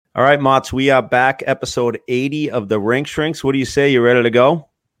All right, Mott's, we are back, episode 80 of the Rink Shrinks. What do you say? You ready to go?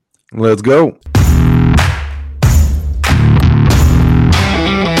 Let's go.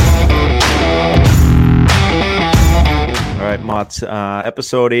 All right, Mott's,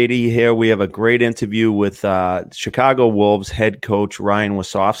 episode 80 here. We have a great interview with Chicago Wolves head coach Ryan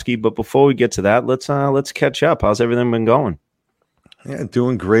Warsofsky. But before we get to that, let's catch up. How's everything been going? Yeah,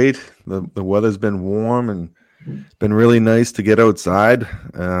 doing great. The weather's been warm and been really nice to get outside.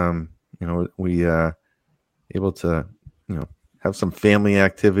 We able to, have some family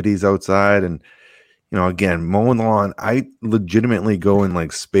activities outside and, again, mowing the lawn. I legitimately go in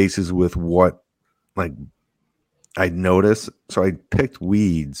like spaces with what like I notice. So I picked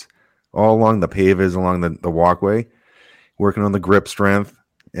weeds all along the pavers, along the walkway, working on the grip strength.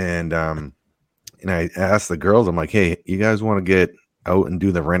 And I asked the girls, I'm like, hey, you guys want to get out and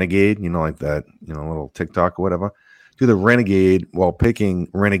do the renegade, like that, little TikTok or whatever, do the renegade while picking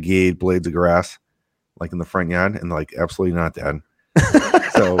renegade blades of grass, like in the front yard, and like, absolutely not, Dad.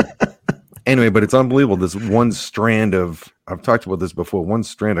 So anyway, but it's unbelievable. This one strand of, I've talked about this before, one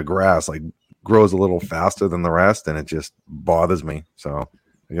strand of grass like grows a little faster than the rest, and it just bothers me. So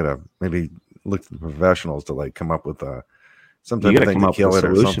I gotta maybe look to the professionals to like come up with some type of thing to kill it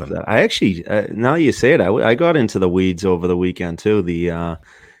or something. I actually, now you say it, I got into the weeds over the weekend too.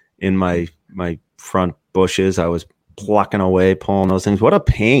 In my front bushes, I was plucking away, pulling those things. What a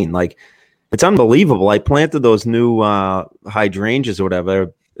pain! Like, it's unbelievable. I planted those new hydrangeas or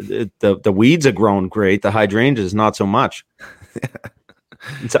whatever. The weeds are growing great. The hydrangeas not so much.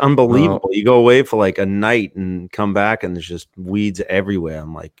 It's unbelievable. Well, you go away for like a night and come back and there's just weeds everywhere.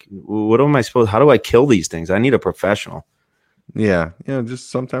 I'm like, what am I supposed? How do I kill these things? I need a professional. Yeah, just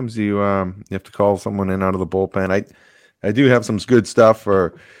sometimes you have to call someone in out of the bullpen. I do have some good stuff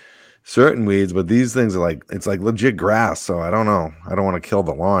for certain weeds, but these things are like, it's like legit grass. So I don't know. I don't want to kill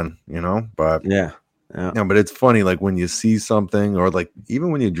the lawn, but yeah. But it's funny, like when you see something, or like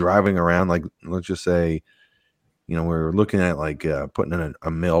even when you're driving around, like let's just say, we're looking at like putting in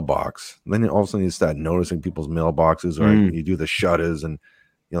a mailbox. And then all of a sudden you start noticing people's mailboxes, or you do the shutters, and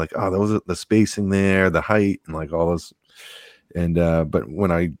you're like, oh, those are the spacing there, the height, and like all this. And but when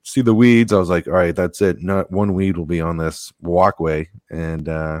I see the weeds, I was like, all right, that's it. Not one weed will be on this walkway. And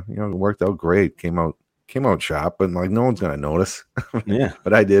it worked out great. Came out sharp, but like no one's gonna notice. Yeah.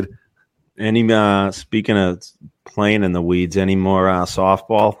 But I did. Any speaking of playing in the weeds, any more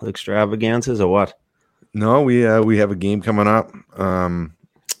softball extravaganzas or what? No, we have a game coming up.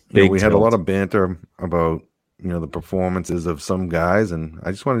 We had a lot of banter about the performances of some guys, and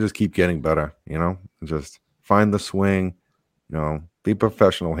I just want to just keep getting better. Just find the swing. Be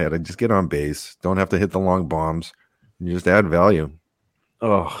professional here. Just get on base. Don't have to hit the long bombs. You just add value.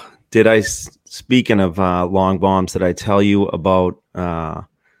 Oh, speaking of long bombs, did I tell you about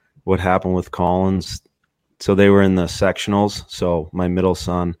what happened with Collins? So they were in the sectionals. So my middle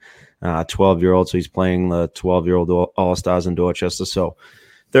son, 12-year-old, so he's playing the 12-year-old All-Stars in Dorchester. So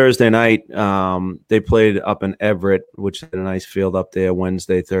Thursday night, they played up in Everett, which had a nice field up there,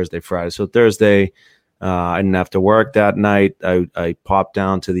 Wednesday, Thursday, Friday. So Thursday, I didn't have to work that night. I popped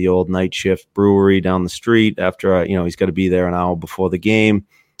down to the old night shift brewery down the street after, he's got to be there an hour before the game.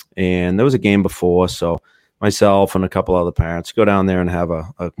 And there was a game before, so myself and a couple other parents go down there and have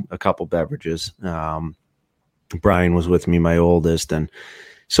a couple beverages. Brian was with me, my oldest. And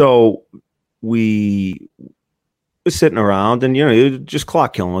so we were sitting around and, just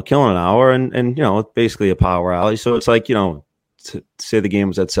clock killing. We're killing an hour and basically a power alley. So it's like, say the game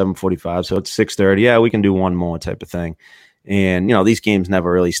was at 7:45, so it's 6:30. Yeah, we can do one more type of thing. And, these games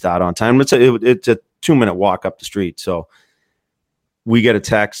never really start on time. It's a 2-minute walk up the street. So we get a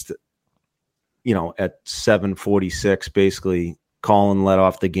text, at 7:46, basically Colin let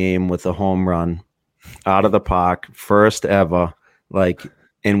off the game with a home run out of the park, first ever,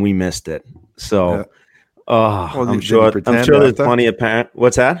 and we missed it. So, I'm sure there's plenty of parents.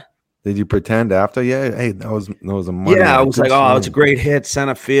 What's that? Did you pretend after? Yeah, hey, that was a money. Yeah, I was like, oh, it's a great hit,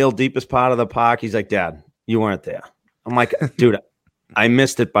 center field, deepest part of the park. He's like, Dad, you weren't there. I'm like, dude, I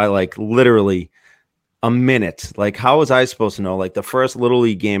missed it by literally a minute. Like, how was I supposed to know? Like the first Little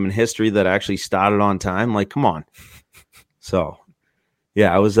League game in history that actually started on time. Like, come on. So,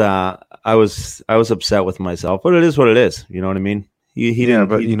 yeah, I was upset with myself, but it is what it is. You know what I mean? He didn't.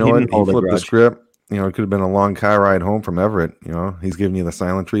 But you know what? He flipped the script. It could have been a long car ride home from Everett. He's giving you the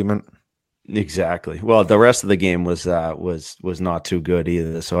silent treatment. Exactly. Well, the rest of the game was not too good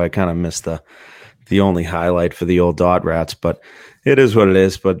either. So I kind of missed the only highlight for the old Dot Rats, but it is what it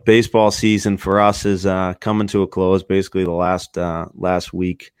is. But baseball season for us is coming to a close. Basically, the last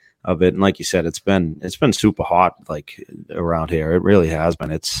week of it. And like you said, it's been super hot like around here. It really has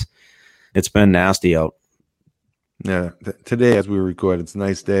been. It's been nasty out. Yeah, today as we record, it's a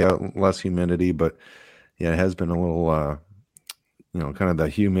nice day out, less humidity, but yeah, it has been a little, kind of the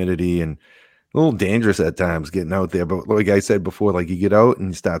humidity and a little dangerous at times getting out there. But like I said before, like you get out and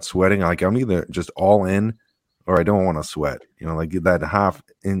you start sweating, like I'm either just all in or I don't want to sweat, like that half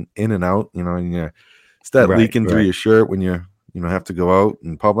in and out, and you start leaking through your shirt when you have to go out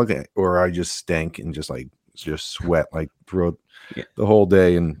in public, or I just stink and just sweat like throughout the whole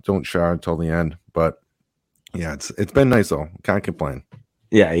day and don't shower until the end. But yeah, it's been nice though. Can't complain.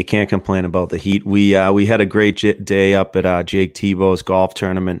 Yeah, you can't complain about the heat. We had a great day up at Jake Tebow's golf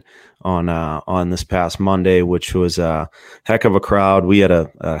tournament on this past Monday, which was a heck of a crowd. We had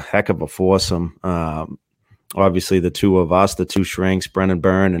a heck of a foursome. Obviously, the two of us, the two shrinks, Brennan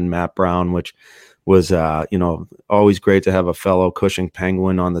Byrne and Matt Brown, which was always great to have a fellow Cushing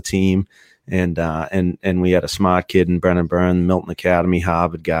Penguin on the team. And we had a smart kid in Brennan Byrne, Milton Academy,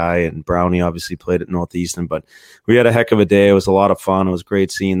 Harvard guy, and Brownie obviously played at Northeastern. But we had a heck of a day. It was a lot of fun. It was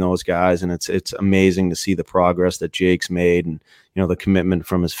great seeing those guys, and it's amazing to see the progress that Jake's made, and the commitment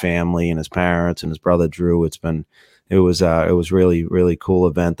from his family and his parents and his brother Drew. It was really, really cool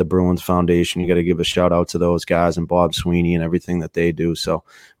event. The Bruins Foundation, you got to give a shout out to those guys and Bob Sweeney and everything that they do. So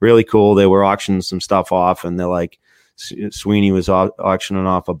really cool. They were auctioning some stuff off, and they're like, Sweeney was auctioning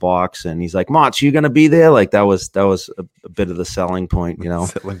off a box, and he's like, "Motts, you gonna be there?" Like that was a bit of the selling point,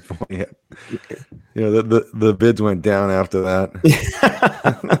 Selling point, yeah. The bids went down after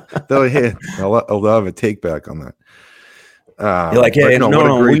that. They're like, hey, I'll have a take back on that. You're like, hey,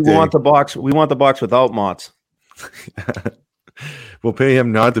 no, we want the box. We want the box without Motts. We'll pay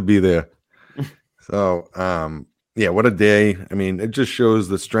him not to be there. So, yeah, what a day. I mean, it just shows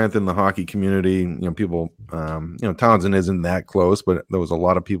the strength in the hockey community. People, Townsend isn't that close, but there was a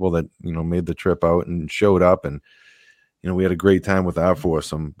lot of people that, made the trip out and showed up, and, we had a great time with our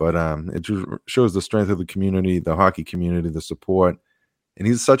foursome. But it just shows the strength of the community, the hockey community, the support. And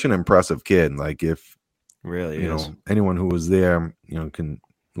he's such an impressive kid. Like if really, anyone who was there,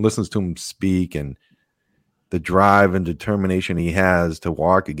 listens to him speak, and the drive and determination he has to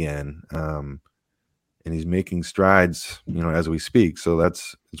walk again. And he's making strides, as we speak. So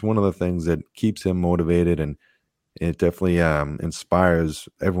it's one of the things that keeps him motivated, and it definitely inspires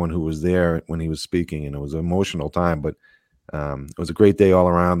everyone who was there when he was speaking. And it was an emotional time, but it was a great day all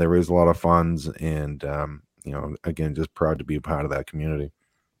around. They raised a lot of funds, and again, just proud to be a part of that community.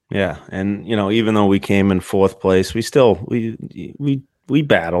 Yeah, and even though we came in fourth place, we still we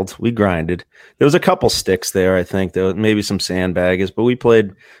battled, we grinded. There was a couple sticks there, I think. There was maybe some sandbaggers, but we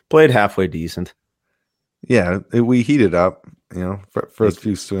played halfway decent. Yeah, we heated up. First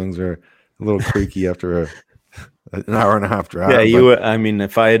few swings are a little creaky after an hour and a half drive. Yeah, I mean,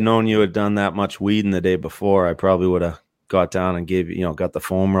 if I had known you had done that much weeding the day before, I probably would have got down and got the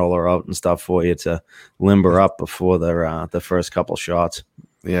foam roller out and stuff for you to limber up before the first couple shots.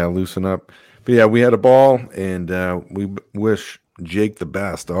 Yeah, loosen up. But yeah, we had a ball, and we wish Jake the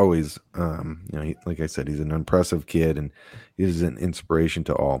best always. Like I said, he's an impressive kid, and he's an inspiration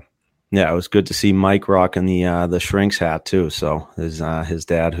to all. Yeah, it was good to see Mike rocking the Shrinks hat too. So his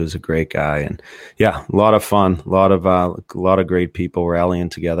dad, who's a great guy, and yeah, a lot of fun, a lot of great people rallying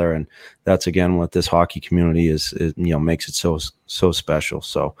together, and that's again what this hockey community is makes it so special.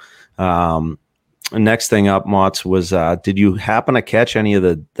 So next thing up, Motts, was did you happen to catch any of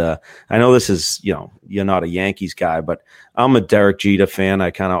the? I know this is you're not a Yankees guy, but I'm a Derek Jeter fan.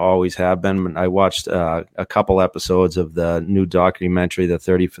 I kind of always have been. I watched a couple episodes of the new documentary, the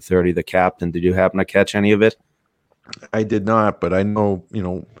 30 for 30, The Captain. Did you happen to catch any of it? I did not, but I know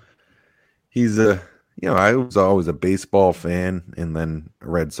he's I was always a baseball fan and then a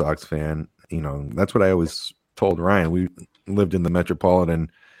Red Sox fan. That's what I always told Ryan. We lived in the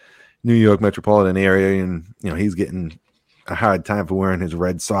New York metropolitan area, and he's getting a hard time for wearing his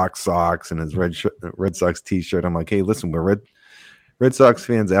Red Sox socks and his Red Sox t-shirt. I'm like, hey, listen, we're Red Sox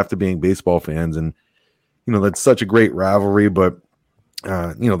fans after being baseball fans, and that's such a great rivalry. But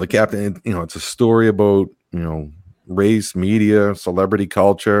the Captain, it's a story about race, media, celebrity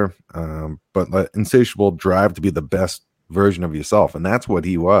culture, but the insatiable drive to be the best version of yourself, and that's what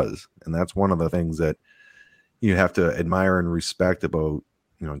he was, and that's one of the things that you have to admire and respect about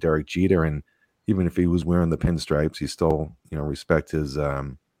Derek Jeter. And even if he was wearing the pinstripes, you still respect his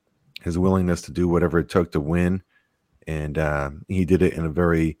willingness to do whatever it took to win. And he did it in a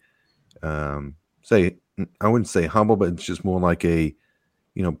very I wouldn't say humble, but it's just more like a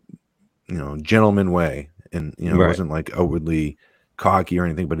gentleman way. And It wasn't like outwardly cocky or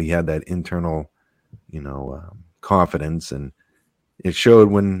anything, but he had that internal confidence, and it showed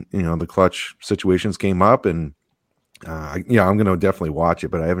when, the clutch situations came up, and I'm going to definitely watch it,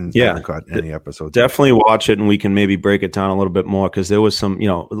 but I haven't caught any episodes. Definitely watch it, and we can maybe break it down a little bit more, because there was some,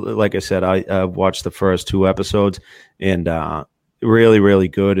 like I said, I watched the first 2 episodes, and really, really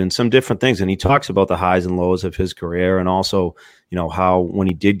good, and some different things. And he talks about the highs and lows of his career, and also, how when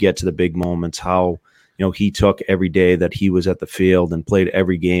he did get to the big moments, how, he took every day that he was at the field and played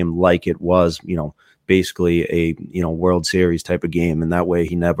every game like it was, basically a World Series type of game, and that way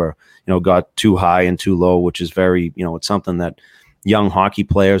he never got too high and too low, which is very it's something that young hockey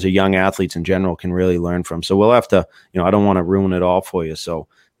players or young athletes in general can really learn from. So we'll have to I don't want to ruin it all for you, so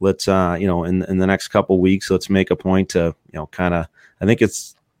let's in the next couple weeks, let's make a point to kind of, I think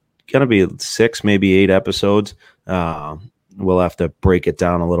it's gonna be 6, maybe 8 episodes. We'll have to break it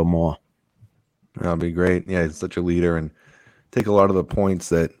down a little more. That'll be great. Yeah, he's such a leader, and take a lot of the points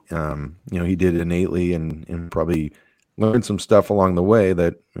that he did innately, and probably learn some stuff along the way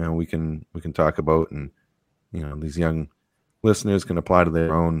that we can talk about, and these young listeners can apply to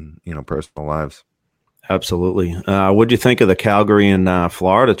their own personal lives. Absolutely. What do you think of the Calgary and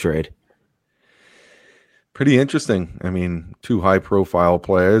Florida trade? Pretty interesting. I mean, 2 high-profile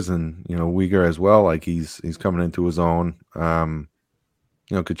players, and Uyghur as well. Like he's coming into his own.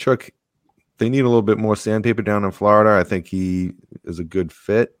 Tkachuk, they need a little bit more sandpaper down in Florida. I think he is a good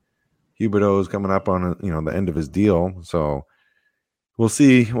fit. Huberdeau is coming up on the end of his deal, so we'll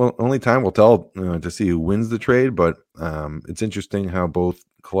see. Well, only time will tell to see who wins the trade. But it's interesting how both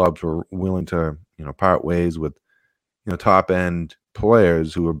clubs were willing to part ways with top end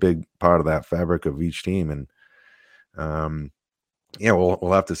players who are a big part of that fabric of each team. And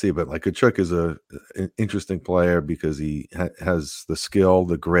we'll have to see. But like Tkachuk is an interesting player because he has the skill,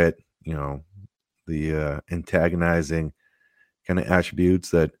 the grit, the antagonizing kind of attributes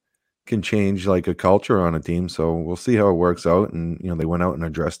that can change like a culture on a team. So we'll see how it works out. And they went out and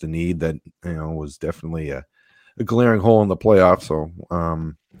addressed a need that was definitely a glaring hole in the playoffs. So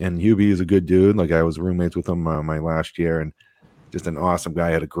and Hubie is a good dude. Like I was roommates with him my last year, and just an awesome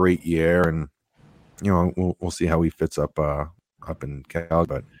guy. Had a great year, and we'll see how he fits up in Cal.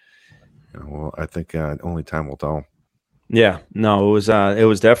 But I think only time will tell. Yeah, no, it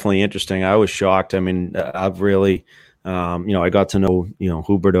was definitely interesting. I was shocked. I mean, I've really, I got to know,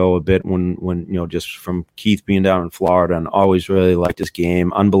 Huberdeau a bit when just from Keith being down in Florida, and always really liked his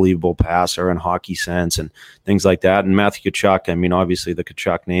game. Unbelievable passer and hockey sense and things like that. And Matthew Tkachuk, I mean, obviously the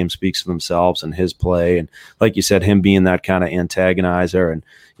Tkachuk name speaks for themselves and his play. And like you said, him being that kind of antagonizer. And,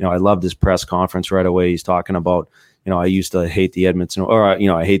 I loved his press conference right away. He's talking about, I used to hate the Edmonton,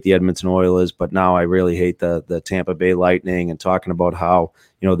 I hate the Edmonton Oilers, but now I really hate the Tampa Bay Lightning, and talking about how,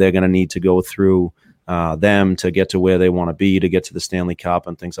 they're going to need to go through them to get to where they want to be, to get to the Stanley Cup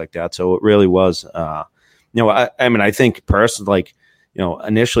and things like that. So it really was, I mean, I think personally, like,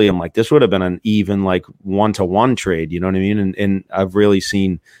 initially I'm like, this would have been an even like 1-to-1 trade, you know what I mean? And I've really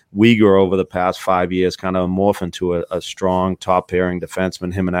seen Uyghur over the past 5 years kind of morph into a strong top pairing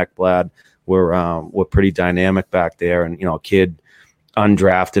defenseman. Him and Ekblad were pretty dynamic back there, and a kid,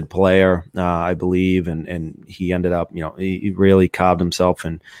 undrafted player, I believe, and he ended up, he really carved himself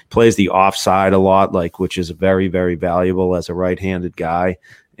and plays the offside a lot, like, which is very, very valuable as a right-handed guy,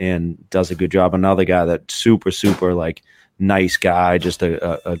 and does a good job. Another guy that super like nice guy, just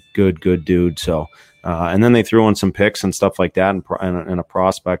a good dude. So and then they threw in some picks and stuff like that, and a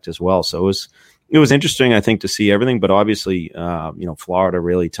prospect as well. So it was interesting, I think, to see everything. But obviously, Florida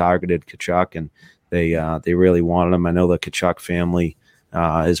really targeted Tkachuk, and they really wanted him. I know the Tkachuk family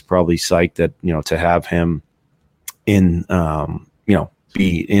is probably psyched that to have him in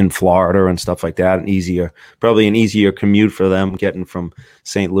be in Florida and stuff like that, and probably an easier commute for them getting from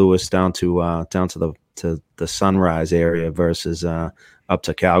St. Louis down to the Sunrise area versus up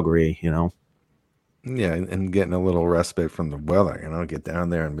to Calgary. Yeah, and getting a little respite from the weather, get down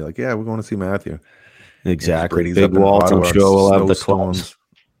there and be like, yeah, we're going to see Matthew. Exactly. Big Walt, I'm sure we'll have the storms.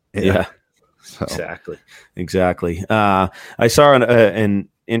 Yeah. So. Exactly. I saw an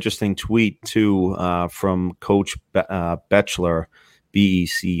interesting tweet too from Coach Bechler, Becchler.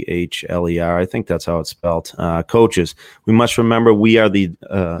 I think that's how it's spelled. Coaches, we must remember we are the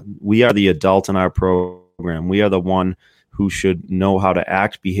adult in our program. We are the one who should know how to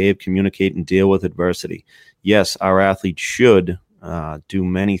act, behave, communicate, and deal with adversity. Yes, our athletes should do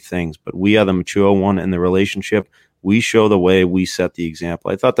many things, but we are the mature one in the relationship. We show the way, we set the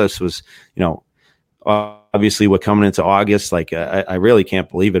example. I thought this was, obviously we're coming into August. Like I really can't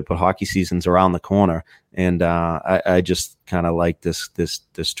believe it, but hockey season's around the corner. And I just kind of like this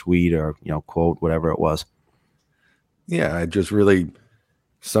tweet or, quote, whatever it was. Yeah, it just really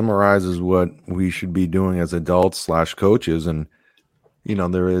summarizes what we should be doing as adults / coaches. And,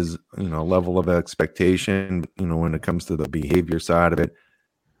 there is, a level of expectation, when it comes to the behavior side of it.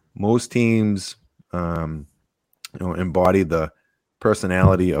 Most teams, embody the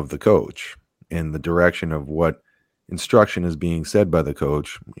personality of the coach and the direction of what instruction is being said by the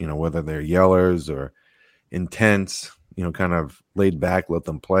coach, whether they're yellers or intense, kind of laid back, let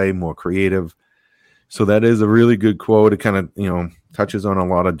them play, more creative. So that is a really good quote. It kind of, touches on a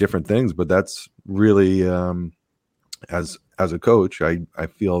lot of different things, but that's really, as a coach, I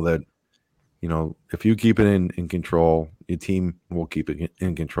feel that, if you keep it in control, your team will keep it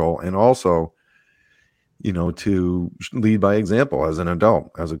in control. And also, to lead by example as an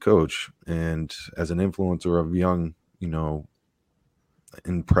adult, as a coach, and as an influencer of young,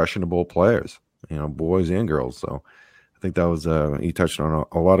 impressionable players, boys and girls. So I think that was, he touched on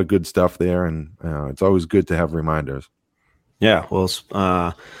a lot of good stuff there. And it's always good to have reminders. Yeah,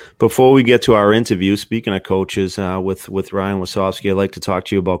 well, before we get to our interview, speaking of coaches, with Ryan Warsofsky, I'd like to talk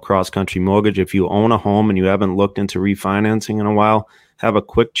to you about Cross Country Mortgage. If you own a home and you haven't looked into refinancing in a while, have a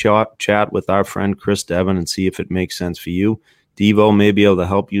quick chat with our friend Chris Devon and see if it makes sense for you. Devo may be able to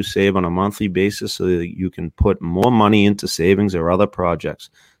help you save on a monthly basis so that you can put more money into savings or other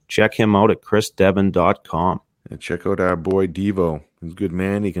projects. Check him out at chrisdevon.com. And check out our boy Devo. He's a good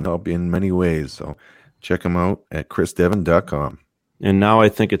man. He can help you in many ways. So check him out at chrisdevon.com. And now I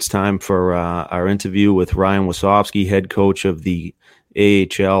think it's time for our interview with Ryan Warsofsky, head coach of the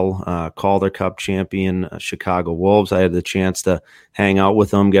AHL Calder Cup champion Chicago Wolves. I had the chance to hang out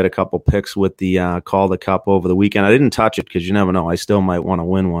with him, get a couple picks with the Calder Cup over the weekend. I didn't touch it because you never know. I still might want to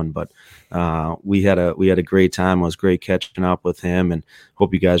win one, but we had a great time. It was great catching up with him, and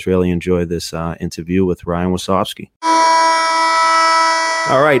hope you guys really enjoy this interview with Ryan Warsofsky.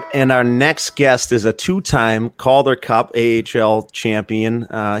 All right, and our next guest is a two-time Calder Cup AHL champion.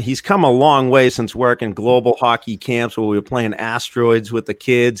 He's come a long way since working global hockey camps where we were playing asteroids with the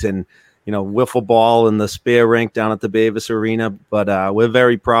kids and, wiffle ball in the spare rink down at the Bavis Arena. But we're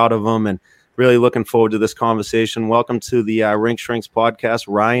very proud of him and really looking forward to this conversation. Welcome to the Rink Shrinks podcast,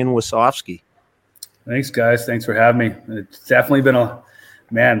 Ryan Warsofsky. Thanks, guys. Thanks for having me. It's definitely been I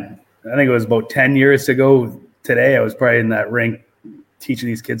think it was about 10 years ago today. I was probably in that rink teaching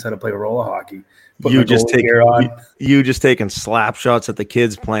these kids how to play roller hockey. You just taking slap shots at the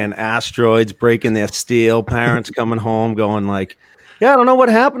kids playing asteroids, breaking their steel. Parents coming home going like, "Yeah, I don't know what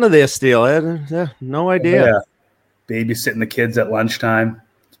happened to their steel. No idea." Yeah, babysitting the kids at lunchtime.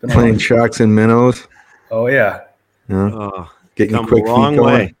 It's been playing sharks and minnows. Oh yeah. Getting a quick long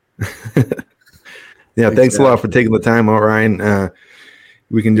way. Yeah, thanks a lot for taking the time out, Ryan.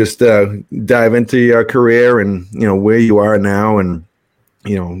 We can just dive into your career and where you are now and.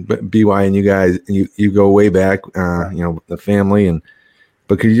 BY and you guys, you go way back, the family,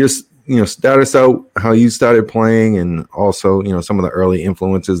 but could you just, start us out how you started playing and also, some of the early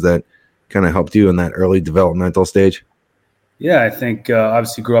influences that kind of helped you in that early developmental stage? Yeah, I think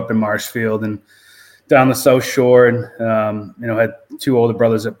obviously grew up in Marshfield and down the South Shore and, had two older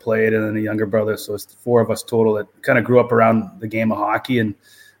brothers that played and then a younger brother. So it's four of us total that kind of grew up around the game of hockey and,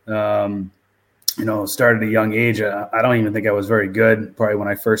 started at a young age. I don't even think I was very good probably when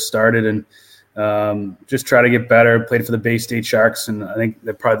I first started and just try to get better. Played for the Bay State Sharks and I think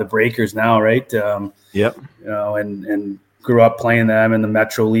they're probably the Breakers now, right? Yep. And grew up playing them in the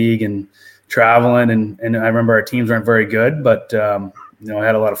Metro League and traveling. And I remember our teams weren't very good, but, I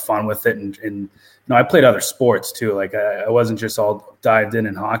had a lot of fun with it. And I played other sports too. Like I wasn't just all dived in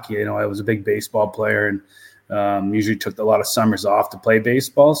hockey. I was a big baseball player and usually took a lot of summers off to play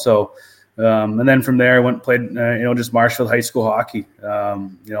baseball. So, and then from there, I went and played, just Marshfield high school hockey.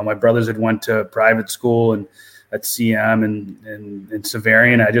 My brothers had went to private school and at CM and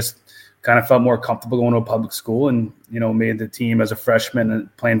Severian. I just kind of felt more comfortable going to a public school and, made the team as a freshman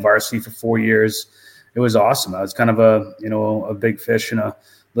and playing varsity for 4 years. It was awesome. I was kind of a big fish in a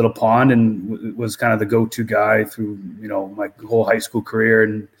little pond and was kind of the go-to guy through, my whole high school career.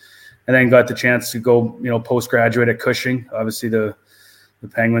 And then got the chance to go, postgraduate at Cushing. Obviously the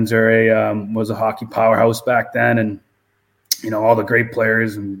Penguins was a hockey powerhouse back then, and all the great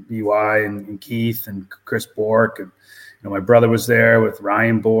players and BY and Keith and Chris Bork and my brother was there with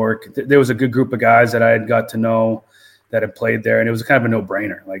Ryan Bork. There was a good group of guys that I had got to know that had played there, and it was kind of a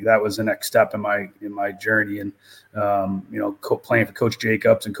no-brainer. Like that was the next step in my journey, and playing for Coach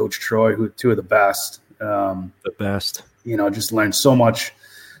Jacobs and Coach Troy, who are two of the best. Just learned so much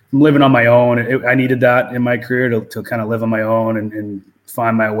from living on my own. I needed that in my career to kind of live on my own and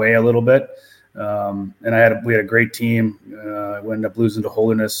find my way a little bit. And we had a great team. We ended up losing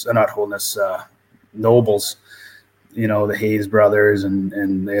to Nobles. the Hayes brothers,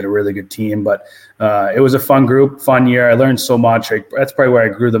 and they had a really good team. But it was a fun group, fun year. I learned so much. That's probably where I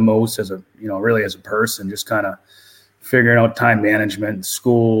grew the most as really as a person, just kind of figuring out time management,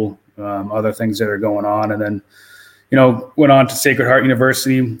 school, other things that are going on. And then, went on to Sacred Heart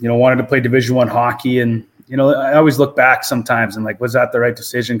University, wanted to play Division I hockey. And, I always look back sometimes and was that the right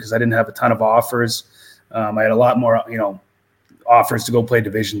decision? Because I didn't have a ton of offers. I had a lot more, offers to go play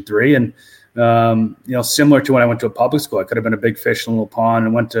Division III. And, similar to when I went to a public school, I could have been a big fish in a little pond,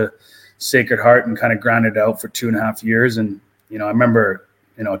 and went to Sacred Heart and kind of grinded out for 2.5 years. And, I remember,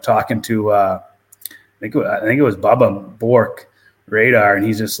 talking to, I think it was Bubba Bork Radar. And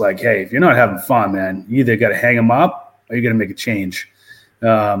he's just like, hey, if you're not having fun, man, you either got to hang them up or you got to make a change.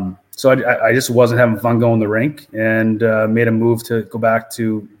 So I just wasn't having fun going to the rink, and made a move to go back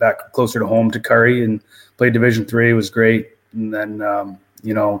closer to home to Curry and play Division III. It was great. And then,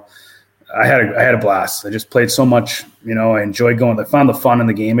 I had a blast. I just played so much, I enjoyed going. I found the fun in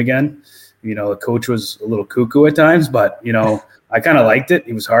the game again. The coach was a little cuckoo at times, but, I kind of liked it.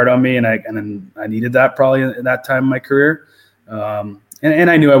 He was hard on me, and I needed that probably at that time in my career. And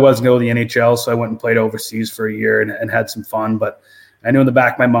I knew I wasn't going to go to the NHL, so I went and played overseas for a year and had some fun. But I knew in the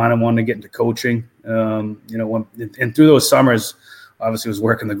back of my mind I wanted to get into coaching. And through those summers, obviously was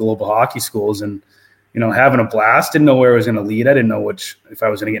working the global hockey schools and, having a blast. Didn't know where I was going to lead. I didn't know if I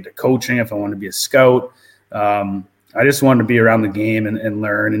was going to get into coaching, if I wanted to be a scout. I just wanted to be around the game and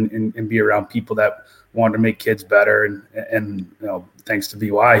learn and be around people that wanted to make kids better. And thanks to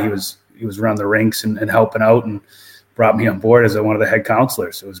BY, he was around the rinks and helping out, and brought me on board as one of the head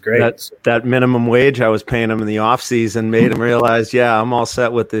counselors. It was great. That minimum wage I was paying him in the off season made him realize, yeah, I'm all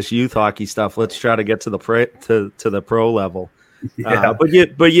set with this youth hockey stuff. Let's try to get to the pro level. Yeah. But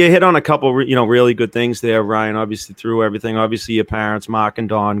you hit on a couple, really good things there, Ryan. Obviously, through everything. Obviously, your parents, Mark and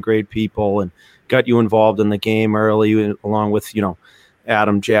Don, great people, and got you involved in the game early, along with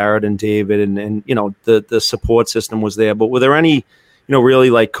Adam, Jared, and David, and the support system was there. But were there any really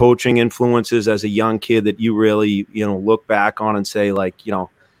like coaching influences as a young kid that you really, look back on and say, like,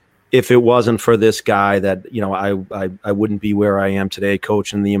 if it wasn't for this guy that, I wouldn't be where I am today,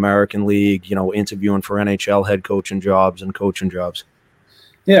 coaching the American League, interviewing for NHL head coaching jobs and coaching jobs?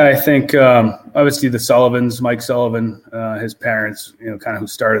 Yeah, I think obviously the Sullivans, Mike Sullivan, his parents, kind of who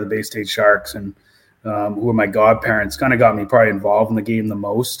started the Bay State Sharks, and who were my godparents, kind of got me probably involved in the game the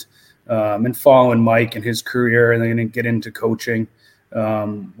most. And following Mike and his career, and then get into coaching,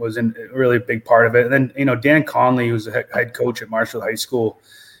 was really a big part of it. And then, Dan Conley, who was the head coach at Marshall High School,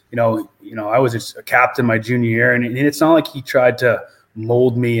 I was just a captain my junior year, and it's not like he tried to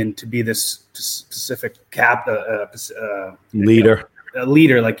mold me into be this specific leader. A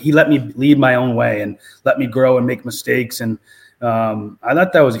leader. Like, he let me lead my own way and let me grow and make mistakes. And I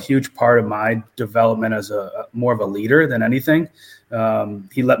thought that was a huge part of my development as a more of a leader than anything.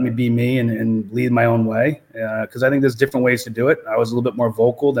 He let me be me and lead my own way, because I think there's different ways to do it. I was a little bit more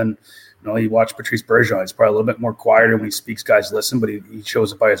vocal than, you watch Patrice Bergeron. He's probably a little bit more quieter when he speaks. Guys listen, but he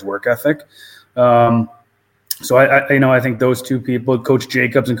shows it by his work ethic. So I think those two people, Coach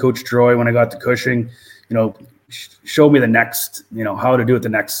Jacobs and Coach Droy, when I got to Cushing, showed me the next, how to do it the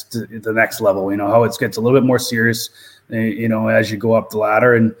next level. How it gets a little bit more serious, as you go up the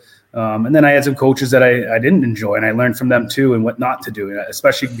ladder. And then I had some coaches that I didn't enjoy, and I learned from them too, and what not to do,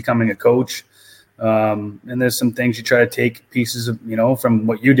 especially becoming a coach. And there's some things you try to take pieces of, from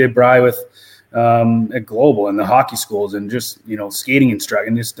what you did, Bri, with at Global and the hockey schools, and just, skating instruction,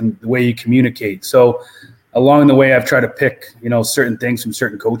 and just the way you communicate. So along the way, I've tried to pick, certain things from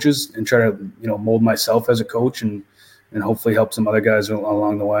certain coaches and try to, mold myself as a coach and hopefully help some other guys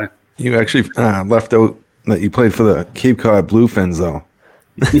along the way. You actually left out that you played for the Cape Cod Bluefins, though.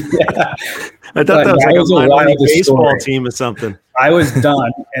 Yeah. I thought that was like a minor baseball team or something. I was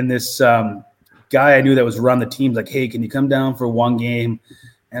done, and this guy I knew that was run the team like, hey, can you come down for one game?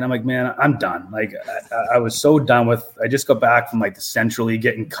 And I'm like, man, I'm done. Like, I was so done with. I just got back from like the Central League,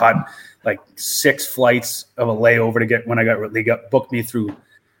 getting cut like 6 flights of a layover to get when they booked me through.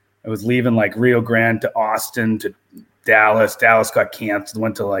 I was leaving like Rio Grande to Austin to Dallas. Dallas got canceled.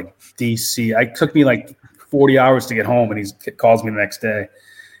 Went to like DC. It took me like 40 hours to get home, and he calls me the next day.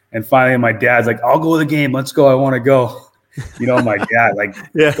 And finally, my dad's like, I'll go to the game. Let's go. I want to go. My dad, like,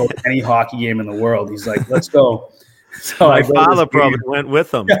 go to any hockey game in the world. He's like, let's go. So my father probably went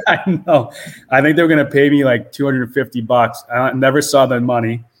with him. I know. I think they were going to pay me like $250. I never saw the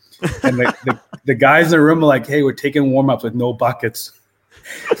money. And the guys in the room were like, hey, we're taking warm-ups with no buckets.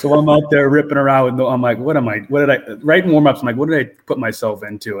 So I'm out there ripping around with I'm like, right in warm-ups, I'm like, what did I put myself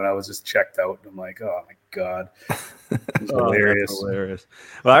into? And I was just checked out. I'm like, oh, God. It's Oh, hilarious. that's hilarious.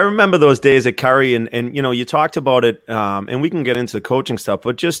 Well, I remember those days at Curry, and you talked about it, and we can get into the coaching stuff,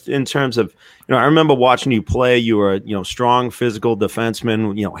 but just in terms of, I remember watching you play. You were, strong, physical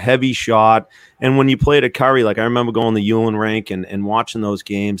defenseman, heavy shot, and when you played at Curry, like I remember going to the Ullin rink and watching those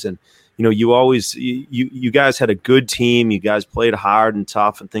games, and you always you guys had a good team. You guys played hard and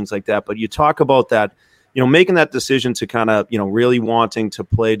tough and things like that. But you talk about that, making that decision to kind of, really wanting to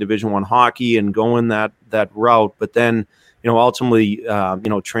play Division I hockey and going that route, but then, ultimately,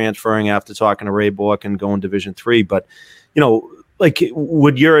 transferring after talking to Ray Bork and going Division III. But, like,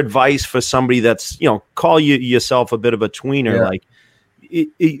 would your advice for somebody that's, call you yourself a bit of a tweener, like,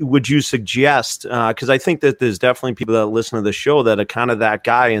 would you suggest, because I think that there's definitely people that listen to the show that are kind of that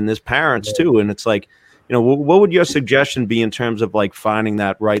guy, and there's parents too. And it's like, what would your suggestion be in terms of like finding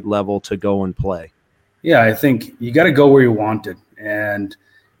that right level to go and play? Yeah, I think you got to go where you want it, and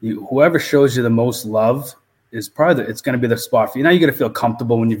whoever shows you the most love is probably it's going to be the spot for you. Now you got to feel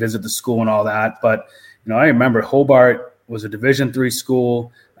comfortable when you visit the school and all that. But I remember Hobart was a Division III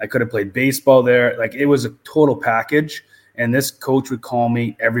school. I could have played baseball there. Like it was a total package. And this coach would call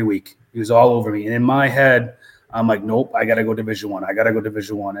me every week. He was all over me. And in my head, I'm like, nope, I got to go Division I. I got to go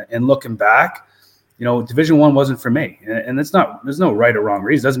Division I. And looking back, Division I wasn't for me. And there's no right or wrong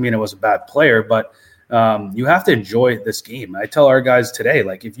reason. It doesn't mean I was a bad player, but you have to enjoy this game. I tell our guys today,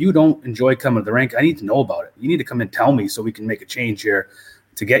 like, if you don't enjoy coming to the rink, I need to know about it. You need to come and tell me so we can make a change here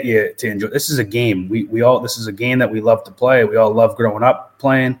to get you to enjoy. This is a game. This is a game that we love to play. We all love growing up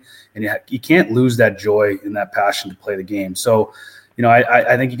playing, and you can't lose that joy and that passion to play the game. So,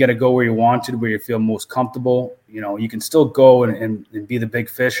 I think you got to go where you want to, where you feel most comfortable. You can still go and be the big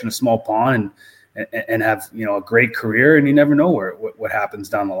fish in a small pond and have, a great career, and you never know what happens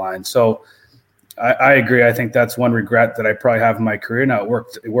down the line. So I agree. I think that's one regret that I probably have in my career. Now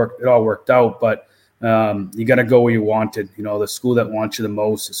it all worked out, but you got to go where you wanted. The school that wants you the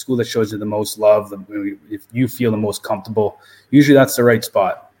most, the school that shows you the most love. If you feel the most comfortable, usually that's the right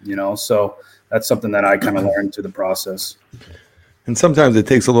spot. So that's something that I kind of learned through the process. And sometimes it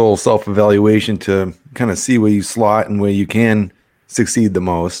takes a little self-evaluation to kind of see where you slot and where you can succeed the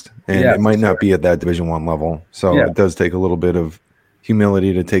most. And it might not be at that Division I level. So it does take a little bit of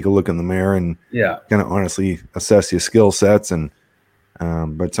humility to take a look in the mirror and kind of honestly assess your skill sets. And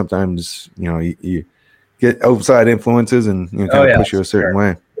but sometimes, you get outside influences and kind of push you a certain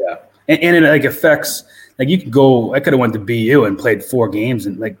way. Yeah. And it like affects, like you could go, I could have went to BU and played 4 games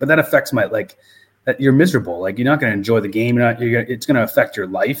and but that affects my, that you're miserable. Like you're not going to enjoy the game. It's going to affect your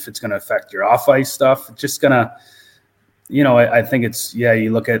life. It's going to affect your off ice stuff. It's just going to, I think it's,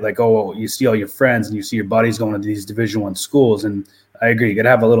 you look at you see all your friends and you see your buddies going to these Division I schools. And I agree. You got to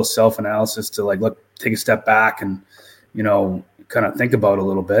have a little self-analysis to take a step back and, kind of think about it a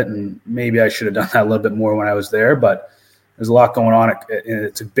little bit. And maybe I should have done that a little bit more when I was there, but there's a lot going on.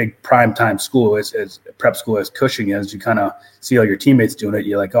 It's a big prime time school as prep school as Cushing is. You kind of see all your teammates doing it.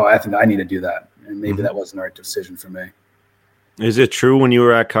 You're like, oh, I think I need to do that. And maybe that wasn't the right decision for me. Is it true when you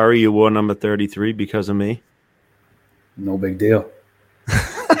were at Curry, you wore number 33 because of me? No big deal.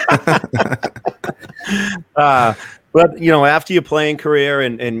 But, after your playing career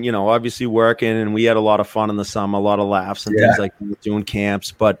and obviously working, and we had a lot of fun in the summer, a lot of laughs and things like that, doing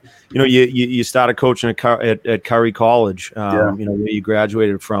camps. But, you started coaching at Curry College, where you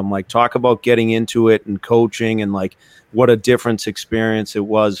graduated from. Like, talk about getting into it and coaching and, what a difference experience it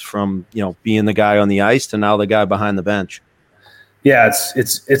was from, being the guy on the ice to now the guy behind the bench. Yeah,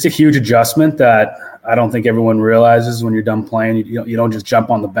 it's a huge adjustment that I don't think everyone realizes when you're done playing. You don't just jump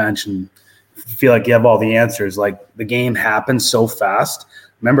on the bench and feel like you have all the answers. Like the game happens so fast.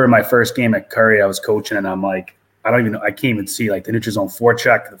 Remember in my first game at Curry, I was coaching and I'm like, I can't even see the neutral zone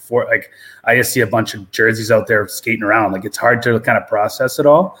forecheck. I just see a bunch of jerseys out there skating around. Like it's hard to kind of process it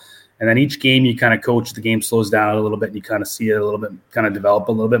all. And then each game you kind of coach, the game slows down a little bit and you kind of see it a little bit, kind of develop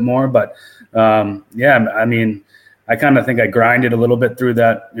a little bit more. But I kind of think I grinded a little bit through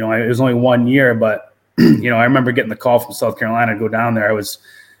that. It was only 1 year, but I remember getting the call from South Carolina to go down there. I was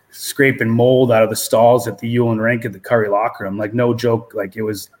scraping mold out of the stalls at the Ullin rink at the Curry locker room. Like no joke. Like it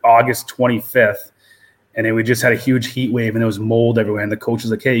was August 25th and we just had a huge heat wave and there was mold everywhere. And the coach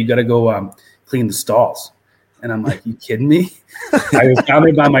was like, hey, you got to go clean the stalls. And I'm like, you kidding me? I was down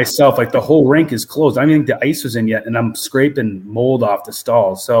there by myself. Like the whole rink is closed. I don't even think the ice was in yet. And I'm scraping mold off the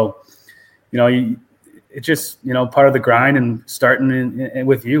stalls. So, it's just, part of the grind and starting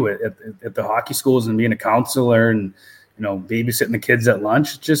with you at the hockey schools and being a counselor and, babysitting the kids at lunch.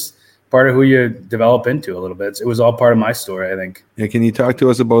 It's just part of who you develop into a little bit. It was all part of my story, I think. Yeah. Can you talk to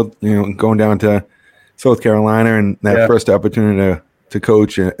us about, going down to South Carolina and that first opportunity to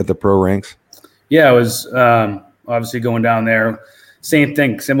coach at the pro ranks? Yeah, I was obviously going down there. Same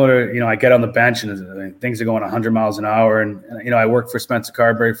thing, similar. I get on the bench and things are going 100 miles an hour. And I worked for Spencer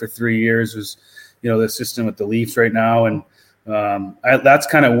Carberry for 3 years. Was the assistant with the Leafs right now, and that's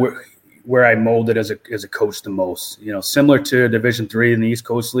kind of where I molded as a coach the most. Similar to Division III in the East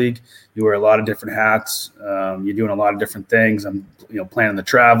Coast League, you wear a lot of different hats. You're doing a lot of different things. I'm planning the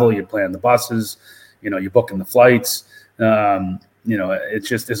travel, you're planning the buses, you're booking the flights. It's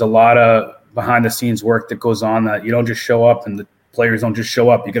just there's a lot of behind the scenes work that goes on that you don't just show up and the players don't just show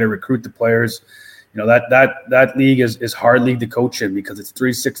up. You got to recruit the players. That league is hard league to coach in because it's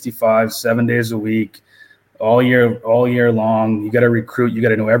 365, 7 days a week, all year long. You got to recruit. You got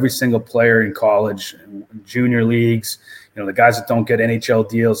to know every single player in college, junior leagues. The guys that don't get NHL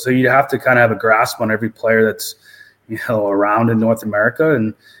deals. So you have to kind of have a grasp on every player that's around in North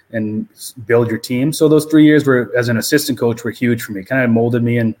America and build your team. So those 3 years were as an assistant coach were huge for me. Kind of molded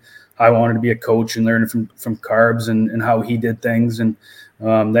me and I wanted to be a coach and learn from Carbs and how he did things. And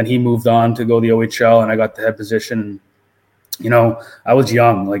then he moved on to go the OHL and I got the head position. And, I was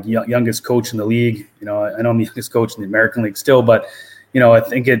young, like youngest coach in the league. I know I'm the youngest coach in the American League still, but, I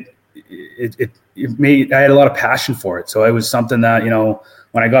think it made, I had a lot of passion for it. So it was something that,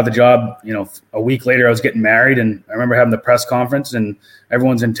 when I got the job, a week later I was getting married and I remember having the press conference and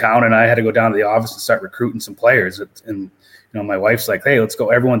everyone's in town and I had to go down to the office and start recruiting some players. And, my wife's like, hey, let's go.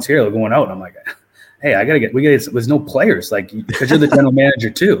 Everyone's here. We're going out. And I'm like, hey, there's no players, like, because you're the general manager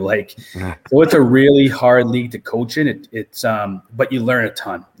too. Like, so it's a really hard league to coach in. It's but you learn a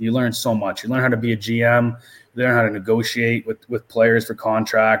ton. You learn so much. You learn how to be a GM. You learn how to negotiate with players for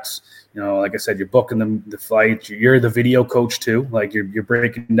contracts. Like I said, you're booking them the flights. You're the video coach too. Like you're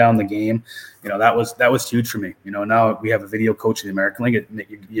breaking down the game. That was huge for me. Now we have a video coach in the American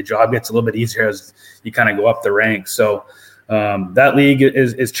League. Your job gets a little bit easier as you kind of go up the ranks. So that league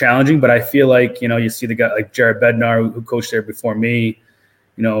is challenging, but I feel like, you see the guy like Jared Bednar who coached there before me,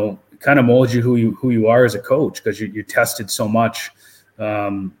 kind of molds you who you are as a coach because you tested so much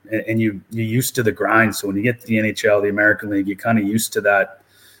and you're used to the grind. So when you get to the NHL, the American League, you're kind of used to that,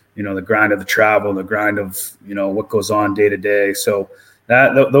 the grind of the travel, the grind of, what goes on day to day. So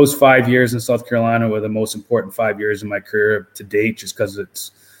those 5 years in South Carolina were the most important 5 years in my career to date, just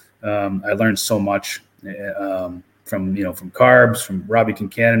because I learned so much. From Carbs, from Robbie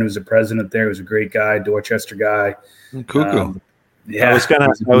Kincannon, who was the president there, who was a great guy, Dorchester guy. Cuckoo. Yeah, I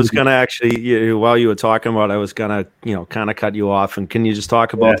was gonna actually, while you were talking about it, I was gonna, kind of cut you off. And can you just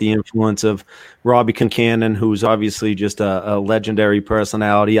talk about the influence of Robbie Kincannon, who's obviously just a legendary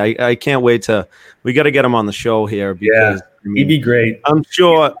personality? I can't wait we got to get him on the show here because he'd be great. I'm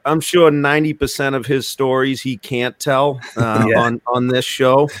sure 90% of his stories he can't tell on this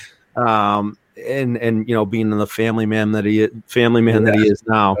show. And being the family man that he is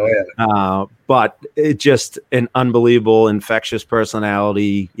now. But it's just an unbelievable, infectious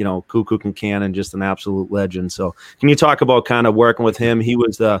personality, Cuckoo Kincannon, just an absolute legend. So can you talk about kind of working with him? He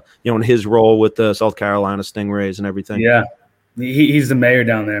was in his role with the South Carolina Stingrays and everything. Yeah. He's the mayor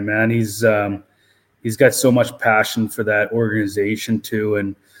down there, man. He's got so much passion for that organization too.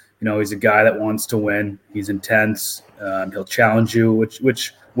 And, he's a guy that wants to win. He's intense. He'll challenge you,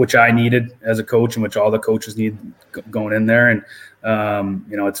 which I needed as a coach and which all the coaches need going in there. And,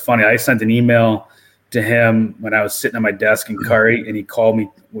 it's funny. I sent an email to him when I was sitting at my desk in Curry and he called me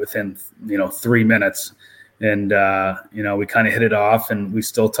within, 3 minutes. And, we kind of hit it off and we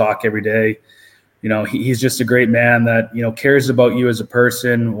still talk every day. He's just a great man that, cares about you as a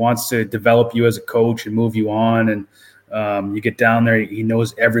person, wants to develop you as a coach and move you on. And, you get down there, he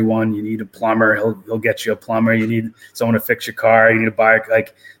knows everyone. You need a plumber, he'll get you a plumber. You need someone to fix your car, you need a buyer.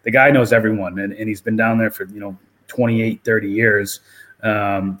 Like the guy knows everyone, and he's been down there for 28, 30 years.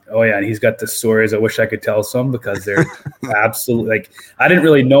 And he's got the stories. I wish I could tell some because they're absolutely I didn't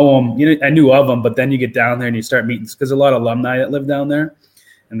really know him. I knew of him, but then you get down there and you start meeting because a lot of alumni that live down there,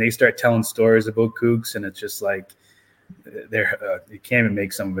 and they start telling stories about Kooks, and it's just like you can't even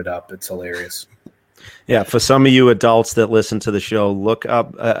make some of it up. It's hilarious. Yeah, for some of you adults that listen to the show, look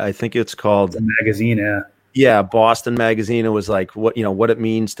up. I think it's called the magazine. Yeah, Boston Magazine. It was like what it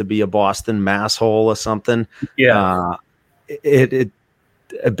means to be a Boston masshole or something. Yeah,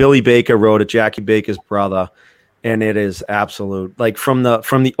 Billy Baker wrote it. Jackie Baker's brother, and it is absolute. Like from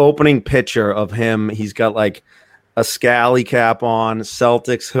the opening picture of him, he's got like a scally cap on,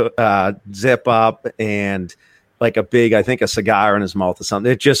 Celtics zip up, and like a big, I think a cigar in his mouth or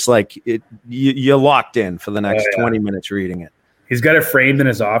something. It's just like you're locked in for the next 20 minutes reading it. He's got it framed in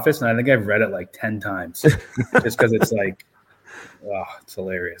his office, and I think I've read it like 10 times just because it's like, it's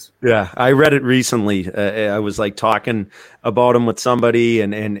hilarious. Yeah, I read it recently. I was like talking about him with somebody,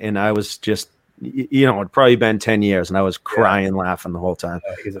 and I was just it'd probably been 10 years, and I was crying, laughing the whole time.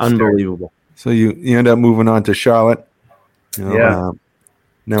 Unbelievable. So you end up moving on to Charlotte. Now,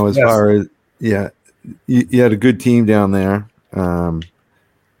 as far as you had a good team down there.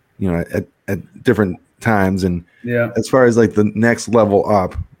 At different times, and as far as like the next level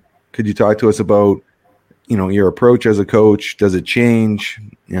up, could you talk to us about your approach as a coach? Does it change?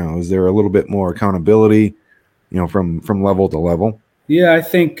 Is there a little bit more accountability from level to level? I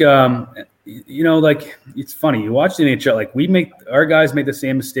think like it's funny, you watch the NHL, like our guys make the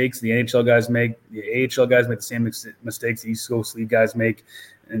same mistakes the NHL guys make, the AHL guys make the same mistakes the East Coast League guys make,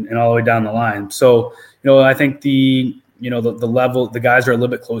 and all the way down the line. So I think the level, the guys are a little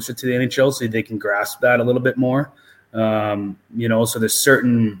bit closer to the NHL, so they can grasp that a little bit more. So there's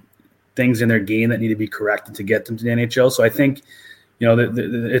certain things in their game that need to be corrected to get them to the NHL. So I think,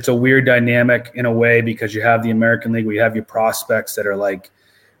 it's a weird dynamic in a way, because you have the American League where you have your prospects that are like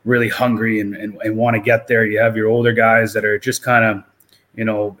really hungry and want to get there. You have your older guys that are just kind of,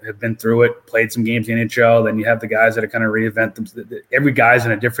 have been through it, played some games in the NHL. Then you have the guys that are kind of reinvent them. Every guy's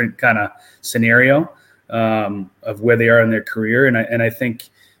in a different kind of scenario of where they are in their career. And I think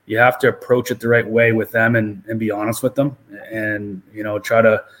you have to approach it the right way with them and be honest with them and, try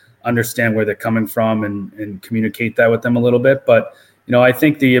to understand where they're coming from and communicate that with them a little bit. But, I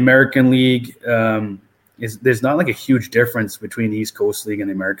think the American League there's not like a huge difference between the East Coast League and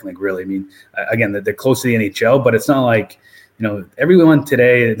the American League, really. I mean, again, they're close to the NHL, but it's not like, everyone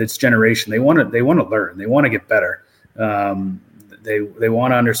today, this generation, they want to learn, they want to get better. They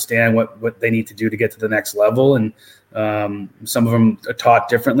want to understand what they need to do to get to the next level. And some of them are taught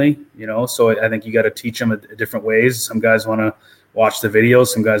differently, so I think you got to teach them different ways. Some guys want to watch the videos.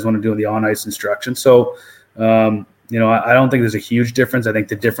 Some guys want to do the on-ice instruction. So, I don't think there's a huge difference. I think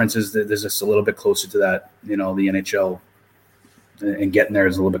the difference is that there's just a little bit closer to that, the NHL, and getting there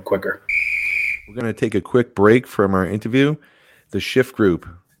is a little bit quicker. We're going to take a quick break from our interview. The Shift Group.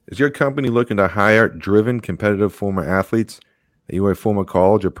 Is your company looking to hire driven, competitive former athletes? Are you a former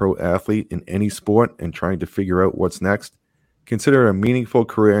college or pro athlete in any sport and trying to figure out what's next? Consider a meaningful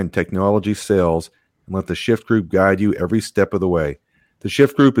career in technology sales and let the Shift Group guide you every step of the way. The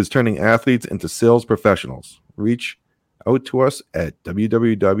Shift Group is turning athletes into sales professionals. Reach out to us at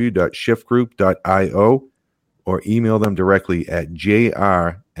www.shiftgroup.io or email them directly at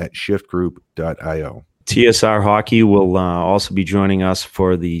jr@shiftgroup.io. TSR Hockey will also be joining us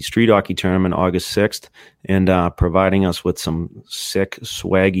for the Street Hockey Tournament August 6th and providing us with some sick,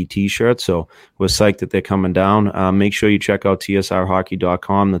 swaggy T-shirts. So we're psyched that they're coming down. Make sure you check out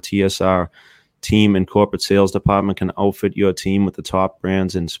tsrhockey.com. The TSR team and corporate sales department can outfit your team with the top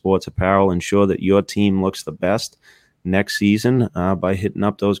brands in sports apparel. Ensure that your team looks the best next season by hitting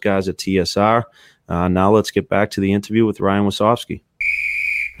up those guys at TSR. Now let's get back to the interview with Ryan Warsofsky.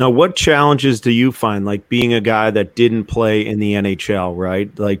 Now, what challenges do you find, like being a guy that didn't play in the NHL,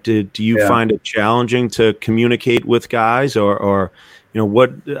 right? Like, do you find it challenging to communicate with guys, or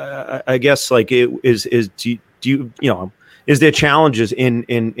what? I guess like is there challenges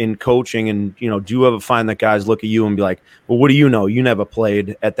in coaching, and do you ever find that guys look at you and be like, well, what do you know? You never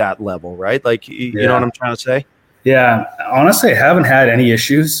played at that level, right? Like, you know what I'm trying to say? Yeah, honestly, I haven't had any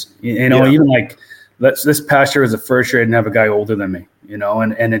issues. Even like this past year was the first year I didn't have a guy older than me.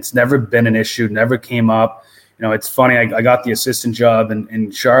 And it's never been an issue, never came up. It's funny, I got the assistant job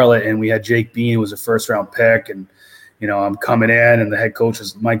in Charlotte, and we had Jake Bean, who was a first-round pick, and, I'm coming in, and the head coach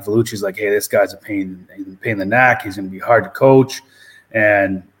is Mike Vellucci's like, hey, this guy's a pain in the neck. He's going to be hard to coach.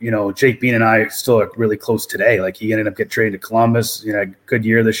 And, Jake Bean and I still are really close today. Like, he ended up getting traded to Columbus, good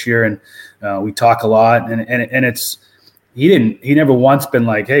year this year, and we talk a lot. And it's he never once been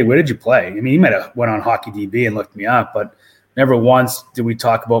like, hey, where did you play? I mean, he might have went on Hockey DB and looked me up, but never once did we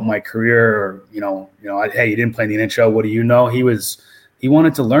talk about my career or, hey, you didn't play in the NHL. What do you know? He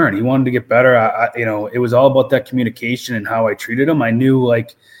wanted to learn. He wanted to get better. It was all about that communication and how I treated him. I knew,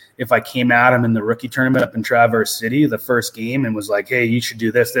 like, if I came at him in the rookie tournament up in Traverse City, the first game, and was like, hey, you should do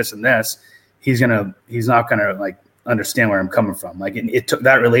this, this, and this, he's not gonna like understand where I'm coming from. Like, it took,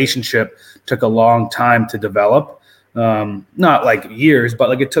 that relationship took a long time to develop. Not like years, but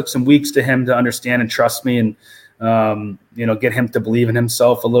like it took some weeks to him to understand and trust me, and get him to believe in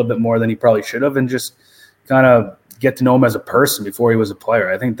himself a little bit more than he probably should have, and just kind of get to know him as a person before he was a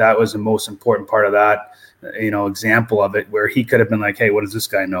player. I think that was the most important part of that, example of it, where he could have been like, hey, what does this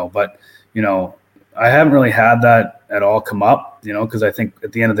guy know? But, I haven't really had that at all come up, because I think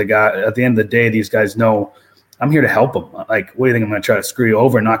at the end of the day, these guys know I'm here to help them. Like, what do you think? I'm going to try to screw you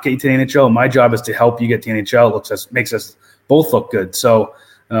over and not get you to the NHL? My job is to help you get to the NHL. Makes us both look good. So,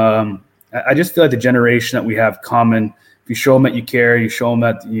 I just feel like the generation that we have common if you show them that you care, you show them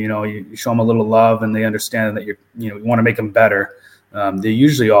that, you show them a little love, and they understand that you want to make them better. They're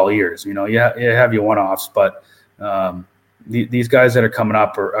usually all ears. You have your one-offs, but these guys that are coming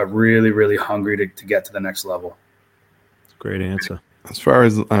up are really, really hungry to get to the next level. Great answer. As far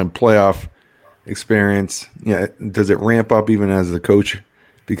as playoff experience, does it ramp up even as a coach?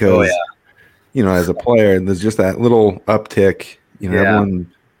 Because as a player, there's just that little uptick.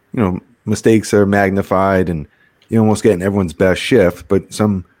 Everyone, mistakes are magnified, and you almost get in everyone's best shift. But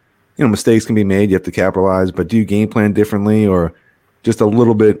some, mistakes can be made. You have to capitalize. But do you game plan differently, or just a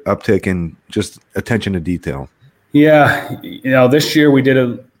little bit uptick in just attention to detail? Yeah, this year we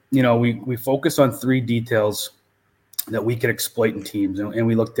did we focused on 3 details that we could exploit in teams, and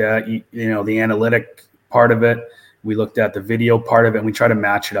we looked at the analytic part of it, we looked at the video part of it, and we try to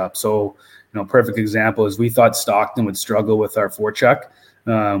match it up. So perfect example is we thought Stockton would struggle with our forecheck.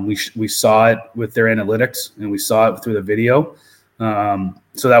 We saw it with their analytics, and we saw it through the video.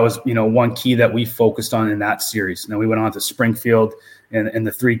 So that was one key that we focused on in that series. Now we went on to Springfield, and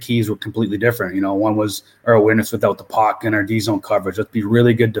the 3 keys were completely different. One was our awareness without the puck and our D-zone coverage. Let's be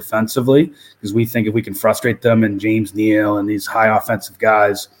really good defensively, because we think if we can frustrate them and James Neal and these high offensive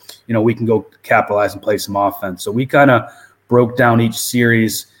guys, we can go capitalize and play some offense. So we kind of broke down each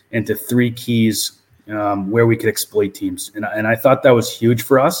series into 3 keys where we could exploit teams. And I thought that was huge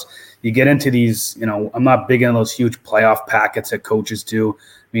for us. You get into these, I'm not big on those huge playoff packets that coaches do.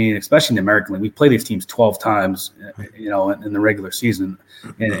 I mean, especially in the American League, we play these teams 12 times, in the regular season.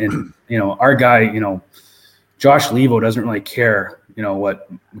 And our guy, Josh Levo doesn't really care, what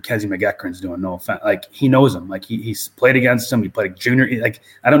Mackenzie McEachran's doing. No offense. Like, he knows him. Like, he's played against him. He played junior. Like,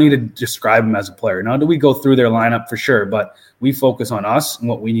 I don't need to describe him as a player. Now, do we go through their lineup for sure, but we focus on us and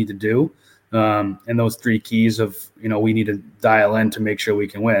what we need to do. And those 3 keys of, we need to dial in to make sure we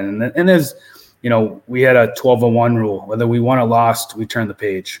can win. And there's, we had a 12-1 rule. Whether we won or lost, we turn the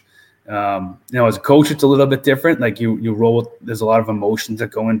page. As a coach, it's a little bit different. Like you roll with, there's a lot of emotions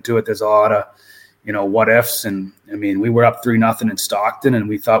that go into it. There's a lot of, what ifs. And I mean, we were up 3-0 in Stockton, and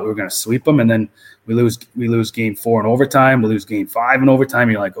we thought we were going to sweep them. And then we lose game 4 in overtime. We lose game 5 in overtime.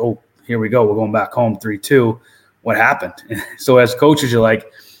 You're like, oh, here we go. We're going back home 3-2. What happened? So as coaches, you're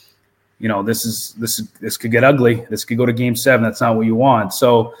like, this could get ugly. This could go to game 7. That's not what you want.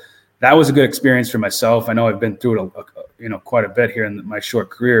 So that was a good experience for myself. I know I've been through it, quite a bit here in my short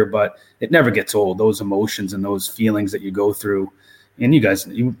career, but it never gets old. Those emotions and those feelings that you go through, and you guys,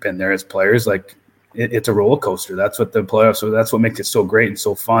 you've been there as players. Like it's a roller coaster. That's what the playoffs. So that's what makes it so great and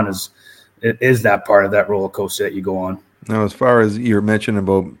so fun. Is that part of that roller coaster that you go on. Now, as far as you're mentioning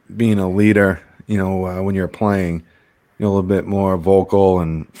about being a leader, when you're playing, a little bit more vocal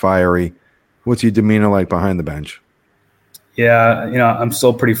and fiery. What's your demeanor like behind the bench? Yeah, I'm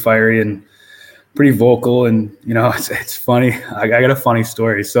still pretty fiery and pretty vocal, and it's funny. I got a funny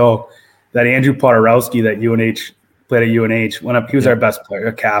story. So that Andrew Podorowski that UNH played at UNH went up. He was our best player,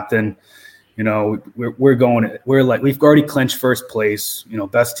 a captain. We're like, we've already clinched first place.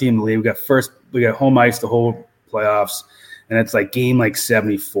 Best team in the league. We got home ice the whole playoffs, and it's like game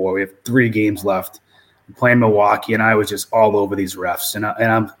 74. We have 3 games left. Playing Milwaukee, and I was just all over these refs, and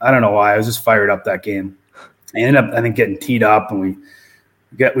I don't know why, I was just fired up that game. I ended up, I think, getting teed up, and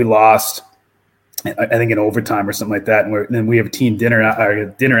we lost, I think in overtime or something like that. And then we have a team dinner after,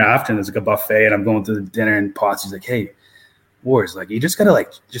 and there's like a buffet, and I'm going to the dinner, and Potsy's like, "Hey, Wars, like, you just gotta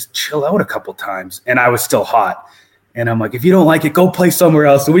just chill out a couple times." And I was still hot, and I'm like, "If you don't like it, go play somewhere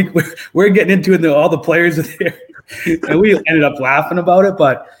else." So we're getting into it, and all the players are there, and we ended up laughing about it,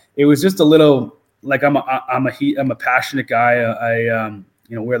 but it was just a little. Like I'm a passionate guy. I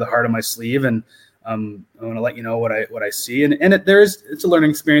wear the heart on my sleeve, and I want to let you know what I see. And it's a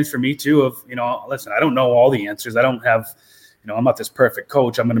learning experience for me too. Of listen, I don't know all the answers. I don't have, I'm not this perfect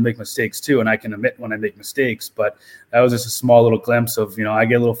coach. I'm going to make mistakes too, and I can admit when I make mistakes. But that was just a small little glimpse of I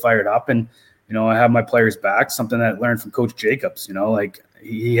get a little fired up, and I have my players' back. Something that I learned from Coach Jacobs. Like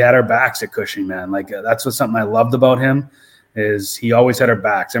he had our backs at Cushing, man. Like that's something I loved about him. Is he always had our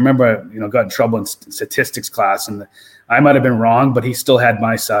backs. I remember, got in trouble in statistics class, and I might have been wrong, but he still had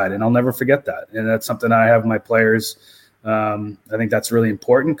my side, and I'll never forget that. And that's something I have my players. I think that's really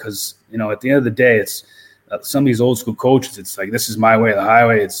important because, at the end of the day, it's some of these old school coaches. It's like, this is my way or the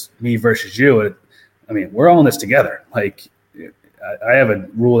highway. It's me versus you. We're all in this together. Like I have a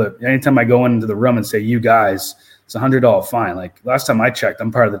rule that anytime I go into the room and say, you guys, it's $100 fine. Like last time I checked,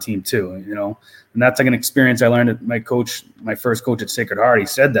 I'm part of the team too, and that's like an experience I learned at my first coach at Sacred Heart. He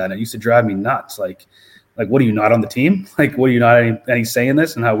said that, and it used to drive me nuts. Like, what are you not on the team? Like, what are you not any say in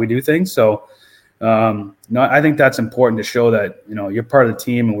this and how we do things? So, I think that's important to show that, you're part of the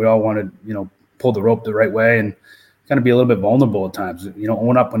team, and we all want to, pull the rope the right way and kind of be a little bit vulnerable at times.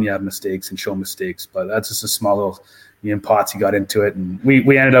 Own up when you have mistakes and show mistakes. But that's just a small little, Potsy got into it, and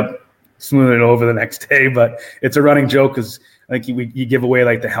we ended up smoothing it over the next day. But it's a running joke because I think you give away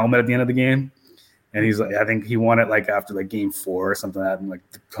like the helmet at the end of the game. And he's like, I think he won it like after like game 4 or something like that in like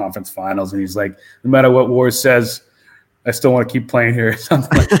the conference finals. And he's like, no matter what Wars says, I still want to keep playing here or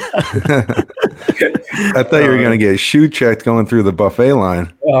something like that. I thought you were going to get a shoe checked going through the buffet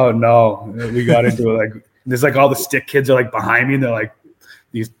line. Oh, no. We got into it. Like, there's like all the stick kids are like behind me. And they're like,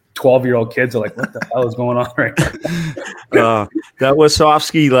 these 12-year-old kids are like, what the hell is going on right now? That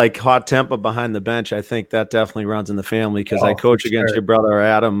Warsofsky, like hot temper behind the bench. I think that definitely runs in the family because I coach against your brother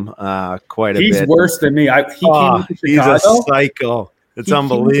Adam quite a bit. He's worse than me. He came into he's Chicago. A psycho. It's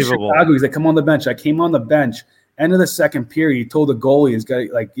unbelievable. Chicago. He's like, come on the bench. I came on the bench. End of the second period, he told the goalie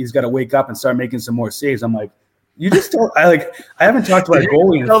he's got to wake up and start making some more saves. I'm like, you just told I haven't talked to our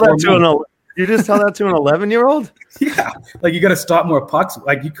goalie in 4 months. You just tell that to an 11-year-old? Yeah, like you got to stop more pucks.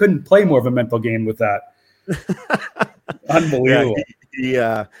 Like you couldn't play more of a mental game with that. Unbelievable.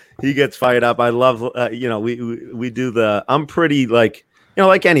 Yeah, he gets fired up. I love, we do the. I'm pretty like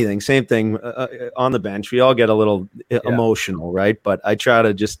anything. Same thing on the bench. We all get a little emotional, right? But I try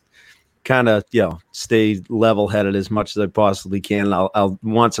to just kind of stay level-headed as much as I possibly can. And I'll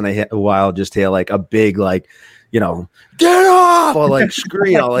once in a while just hear like a big like get off or like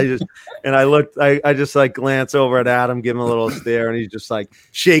scream. I just like glance over at Adam, give him a little stare, and he's just like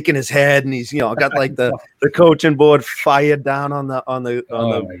shaking his head, and he's got like the coaching board fired down on the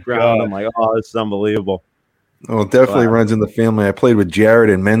ground. God. I'm like, oh, this is unbelievable. Well, it definitely runs in the family. I played with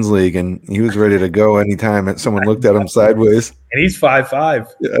Jared in men's league, and he was ready to go anytime that someone looked at him sideways. And he's 5'5".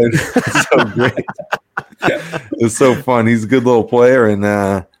 Yeah, it's so great. It's so fun. He's a good little player,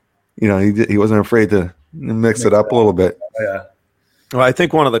 and he wasn't afraid to mix it up a little bit. Yeah. Well, I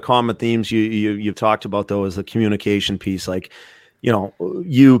think one of the common themes you've talked about though is the communication piece. Like,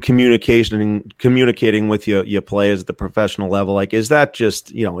 you communicating with your players at the professional level. Like, is that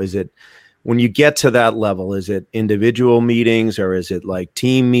just is it? When you get to that level, is it individual meetings or is it like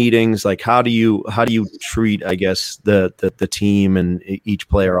team meetings? Like how do you treat, I guess, the team and each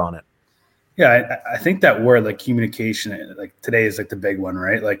player on it? Yeah, I think that word like communication, like today is like the big one,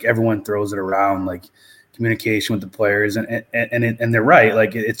 right? Like everyone throws it around, like communication with the players, and they're right.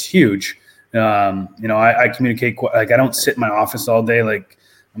 Like it's huge. I communicate like I don't sit in my office all day. Like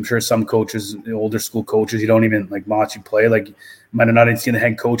I'm sure some coaches, the older school coaches, you don't even like watch you play. Like might have not even seen the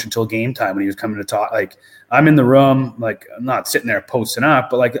head coach until game time when he was coming to talk. Like I'm in the room, like I'm not sitting there posting up,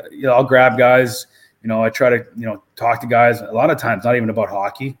 but like I'll grab guys. I try to talk to guys. A lot of times, not even about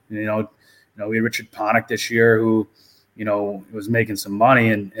hockey. We had Richard Panik this year who was making some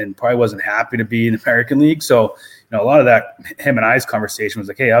money and probably wasn't happy to be in the American League. So a lot of that him and I's conversation was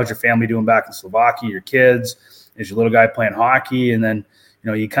like, hey, how's your family doing back in Slovakia? Your kids? Is your little guy playing hockey? And then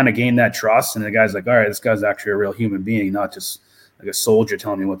you kind of gain that trust, and the guy's like, all right, this guy's actually a real human being, not just like a soldier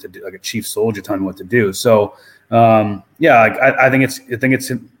telling me what to do, like a chief soldier telling me what to do. So, I think it's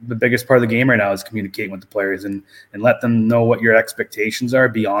the biggest part of the game right now is communicating with the players and let them know what your expectations are.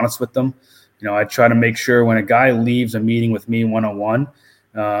 Be honest with them. I try to make sure when a guy leaves a meeting with me one-on-one,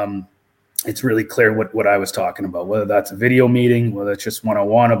 it's really clear what I was talking about, whether that's a video meeting, whether it's just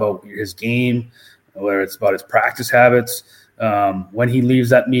one-on-one about his game, whether it's about his practice habits. When he leaves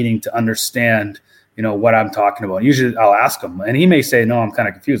that meeting to understand, what I'm talking about. Usually I'll ask him and he may say, no, I'm kind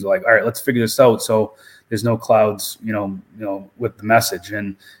of confused. Like, all right, let's figure this out. So there's no clouds, with the message.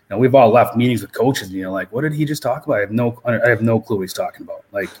 And we've all left meetings with coaches and like, what did he just talk about? I have no clue what he's talking about.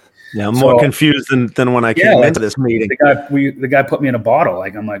 Like, yeah, I'm more confused than when I came into this meeting. The guy put me in a bottle.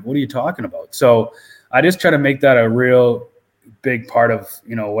 Like, I'm like, what are you talking about? So I just try to make that a real big part of,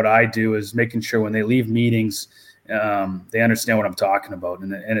 what I do is making sure when they leave meetings, they understand what I'm talking about.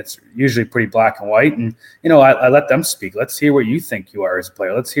 And it's usually pretty black and white. And, I let them speak. Let's hear what you think you are as a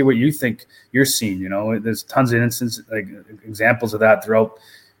player. Let's hear what you think you're seeing. There's tons of instances, like examples of that throughout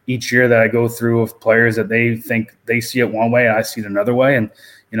each year that I go through of players that they think they see it one way and I see it another way. And,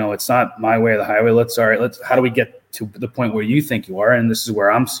 it's not my way or the highway. How do we get to the point where you think you are? And this is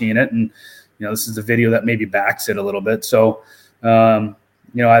where I'm seeing it. And, this is the video that maybe backs it a little bit. So,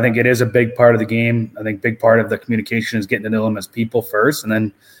 I think it is a big part of the game. I think big part of the communication is getting to know them as people first, and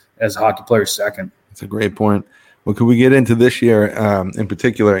then as hockey players second. That's a great point. Well, could we get into this year in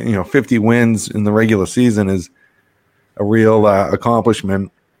particular? 50 wins in the regular season is a real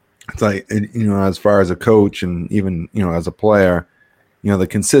accomplishment. It's like, as far as a coach and even, as a player, the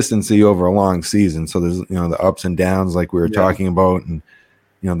consistency over a long season. So there's, the ups and downs like we were talking about, and,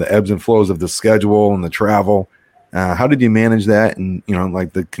 the ebbs and flows of the schedule and the travel. How did you manage that? And,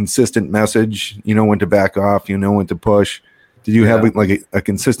 like the consistent message, when to back off, when to push. Did you have like a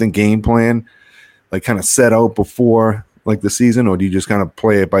consistent game plan, like kind of set out before like the season, or do you just kind of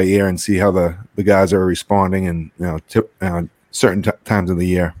play it by ear and see how the guys are responding and, certain times of the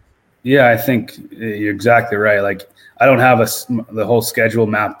year? Yeah, I think you're exactly right. Like, I don't have the whole schedule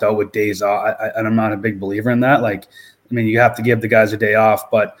mapped out with days off. And I'm not a big believer in that. Like, I mean, you have to give the guys a day off,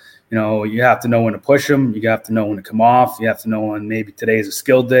 but you have to know when to push them. You have to know when to come off. You have to know when maybe today is a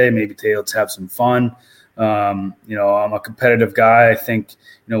skill day. Maybe today let's have some fun. I'm a competitive guy. I think,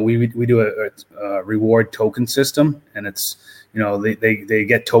 we do a reward token system, and it's, they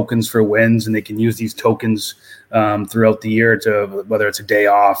get tokens for wins, and they can use these tokens throughout the year to, whether it's a day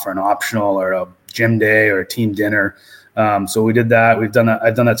off or an optional or a gym day or a team dinner. So we did that. We've done that.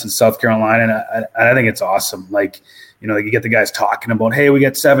 I've done that since South Carolina, and I think it's awesome. Like, you get the guys talking about, hey, we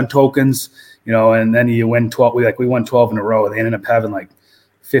get 7 tokens, and then you win 12. We won 12 in a row. They ended up having like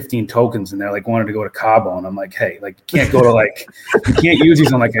 15 tokens, and they're like wanted to go to Cabo, and I'm like, hey, like, you can't go to you can't use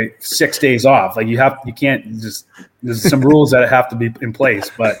these on like 6 days off. Like, you can't just, there's some rules that have to be in place,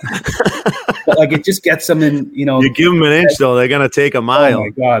 but like, it just gets them in, you give them an inch though, they're going to take a mile. Oh my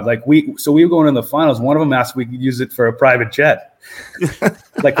God. Like, we were going in the finals. One of them asked if we could use it for a private jet.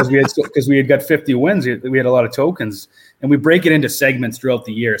 Like, because we had got 50 wins, we had a lot of tokens, and we break it into segments throughout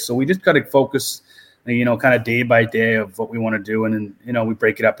the year. So we just got to focus, kind of day by day of what we want to do. And then, we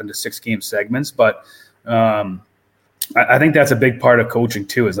break it up into 6-game segments. But I think that's a big part of coaching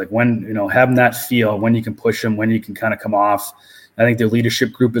too, is like when, having that feel, when you can push them, when you can kind of come off. I think the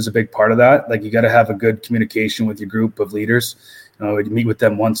leadership group is a big part of that. Like, you got to have a good communication with your group of leaders. We meet with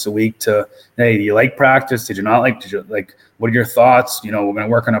them once a week to, hey, do you like practice? Did you not like? Did you like? What are your thoughts? We're going to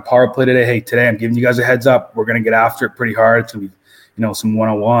work on a power play today. Hey, today I'm giving you guys a heads up. We're going to get after it pretty hard. It's going to be, some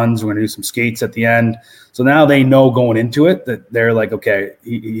one-on-ones. We're going to do some skates at the end. So now they know going into it that they're like, okay,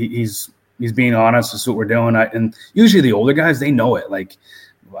 he's being honest. This is what we're doing. And usually the older guys, they know it. Like,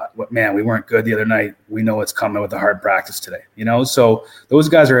 man, we weren't good the other night. We know it's coming with a hard practice today. So those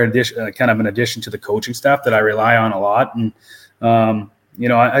guys are kind of an addition to the coaching staff that I rely on a lot. And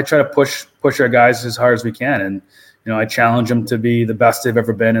I try to push our guys as hard as we can. And, I challenge them to be the best they've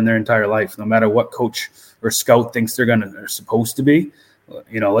ever been in their entire life, no matter what coach or scout thinks they're supposed to be.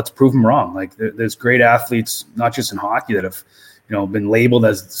 Let's prove them wrong. Like, there's great athletes, not just in hockey, that have, been labeled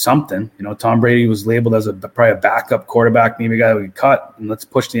as something. Tom Brady was labeled as probably a backup quarterback, maybe a guy we cut, and let's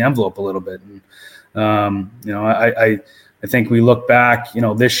push the envelope a little bit. And, I think we look back,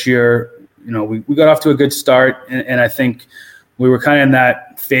 this year, we got off to a good start, and I think we were kind of in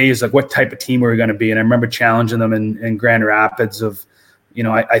that phase, like, what type of team were we going to be? And I remember challenging them in Grand Rapids of,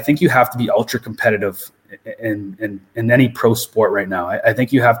 I think you have to be ultra competitive in any pro sport right now. I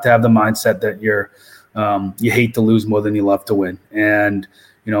think you have to have the mindset that you hate to lose more than you love to win. And,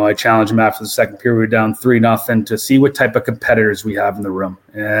 I challenged them after the second period. We were down 3-0 to see what type of competitors we have in the room.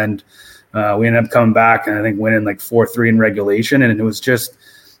 And we ended up coming back and I think winning like 4-3 in regulation. And it was just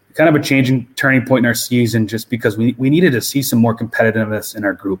kind of a turning point in our season, just because we needed to see some more competitiveness in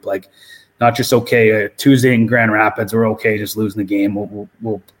our group. Like, not just, okay, Tuesday in Grand Rapids, we're okay just losing the game.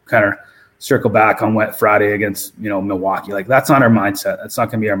 We'll kind of circle back on Wet Friday against, Milwaukee. Like, that's not our mindset. That's not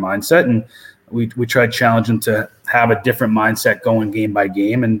going to be our mindset. And we try to challenge them to have a different mindset going game by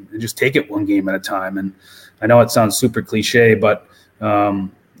game and just take it one game at a time. And I know it sounds super cliche, but,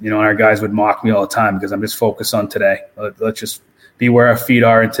 our guys would mock me all the time because I'm just focused on today. Let's just be where our feet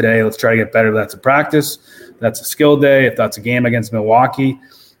are in today. Let's try to get better. If that's a practice, if that's a skill day, if that's a game against Milwaukee,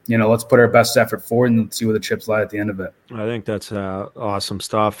 let's put our best effort forward and see where the chips lie at the end of it. I think that's awesome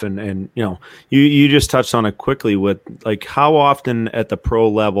stuff. And you just touched on it quickly with, like, how often at the pro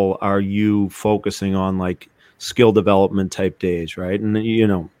level are you focusing on like skill development type days, right? And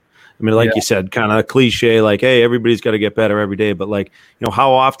you said, kind of cliche, like, hey, everybody's got to get better every day. But like,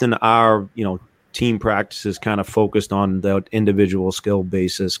 how often are, team practices kind of focused on the individual skill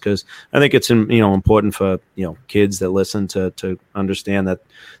basis? Because I think it's important for kids that listen to understand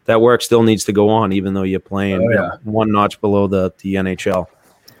that work still needs to go on, even though you're playing one notch below the NHL.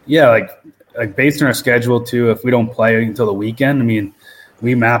 Yeah, like based on our schedule too. If we don't play until the weekend, I mean,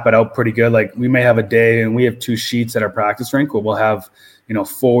 we map it out pretty good. Like, we may have a day, and we have 2 sheets at our practice rink where we'll have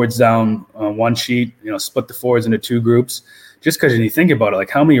forwards down on one sheet. Split the forwards into 2 groups. Just because you think about it,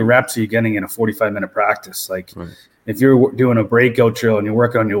 like, how many reps are you getting in a 45-minute practice? Like, right. If you're doing a breakout drill and you're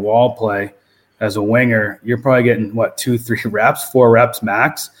working on your wall play as a winger, you're probably getting, 2-3 reps, 4 reps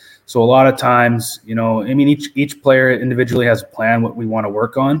max. So a lot of times, each player individually has a plan what we want to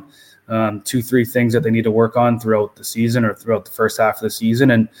work on, 2-3 things that they need to work on throughout the season or throughout the first half of the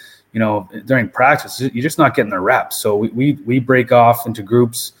season. And, during practice, you're just not getting the reps. So we break off into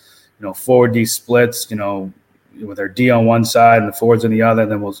groups, forward D splits, with our D on one side and the forwards on the other,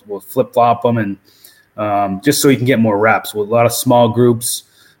 and then we'll flip flop them, and just so you can get more reps with a lot of small groups,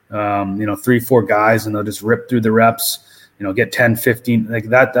 3-4 guys, and they'll just rip through the reps, get 10, 15, like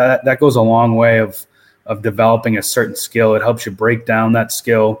that goes a long way of developing a certain skill. It helps you break down that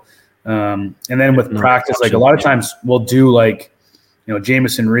skill. And then with practice, like a lot of times we'll do like,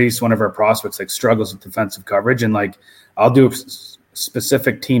 Jamison Reese, one of our prospects, like struggles with defensive coverage, and like I'll do a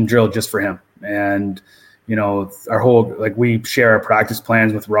specific team drill just for him. And our whole, like, we share our practice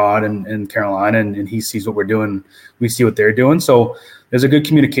plans with Rod and Carolina, and he sees what we're doing, we see what they're doing. So there's a good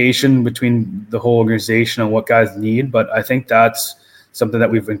communication between the whole organization on what guys need. But I think that's something that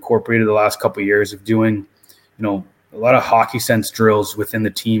we've incorporated the last couple of years of doing, a lot of hockey sense drills within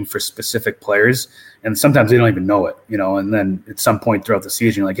the team for specific players. And sometimes they don't even know it, and then at some point throughout the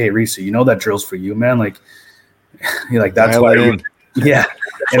season, you're like, hey, Reese, that drill's for you, man. Like, you're like, that's why. Yeah.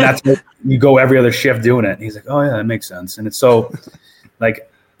 And that's what you go every other shift doing it. And he's like, oh yeah, that makes sense. And it's so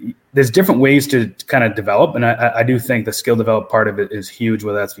like, there's different ways to kind of develop. And I do think the skill develop part of it is huge,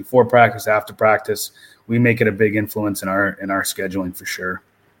 whether that's before practice, after practice. We make it a big influence in our scheduling for sure.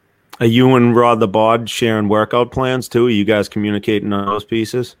 Are you and Rod the Bod sharing workout plans too? Are you guys communicating on those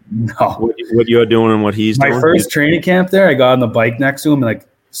pieces? No. What you're doing and what he's doing? My first training camp there, I got on the bike next to him like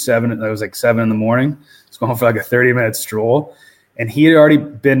 7 in the morning. I was going for like a 30-minute stroll. And he had already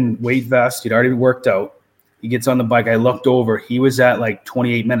been weight vest. He'd already worked out. He gets on the bike. I looked over. He was at like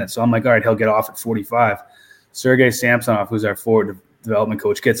 28 minutes. So I'm like, all right, he'll get off at 45. Sergey Samsonov, who's our forward development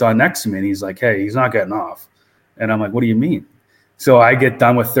coach, gets on next to me. And he's like, hey, he's not getting off. And I'm like, what do you mean? So I get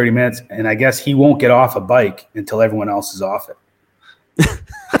done with 30 minutes, and I guess he won't get off a bike until everyone else is off it.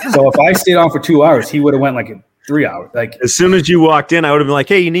 So if I stayed on for 2 hours, he would have went like 3 hours. Like, as soon as you walked in, I would have been like,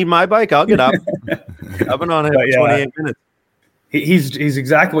 hey, you need my bike? I'll get up. I've been on it for 28 minutes. He's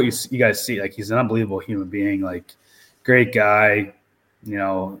exactly what you guys see. Like, he's an unbelievable human being, like great guy.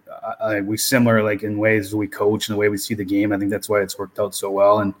 We similar like in ways we coach and the way we see the game. I think that's why it's worked out so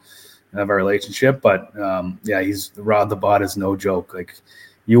well and have our relationship. But he's Rod the Bot is no joke. Like,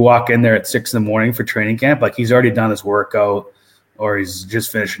 you walk in there at 6 a.m. for training camp, like he's already done his workout or he's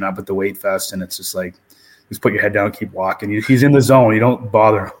just finishing up at the weight fest, and it's just like, just put your head down and keep walking. He's in the zone. You don't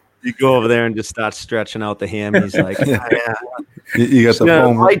bother him. You go over there and just start stretching out the ham. He's like, yeah. You got the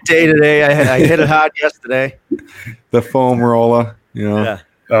foam. Light day today. I hit it hard yesterday. The foam roller, Yeah.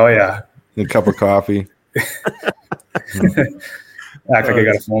 Oh yeah. A cup of coffee. Act like I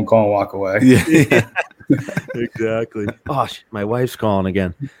got a phone call and walk away. Yeah. Exactly. Oh, my wife's calling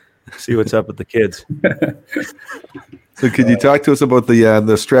again. See what's up with the kids. So could you talk to us about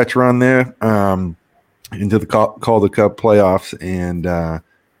the stretch run there into the Calder Cup playoffs, and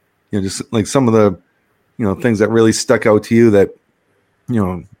just like some of the things that really stuck out to you that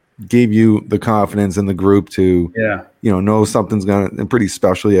gave you the confidence in the group to know something's gonna pretty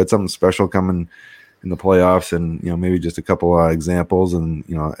special. You had something special coming in the playoffs, and maybe just a couple examples, and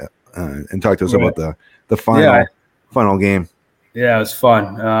and talk to us about the final game. Yeah, it was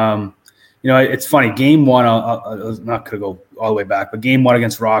fun. It's funny. Game one, I was not going to go all the way back, but game one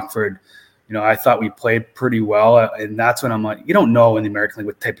against Rockford, I thought we played pretty well, and that's when I'm like, you don't know in the American League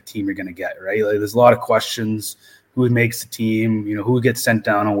what type of team you're going to get, right? Like, there's a lot of questions: who makes the team, who gets sent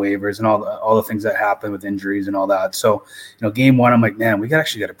down on waivers, and all the things that happen with injuries and all that. So, game one, I'm like, man, we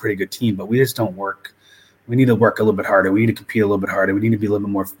actually got a pretty good team, but we just don't work. We need to work a little bit harder. We need to compete a little bit harder. We need to be a little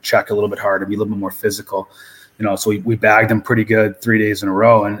bit more check a little bit harder, be a little bit more physical. So we bagged them pretty good 3 days in a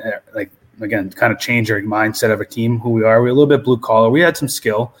row, and again, kind of change our mindset of a team, who we are. We're a little bit blue collar. We had some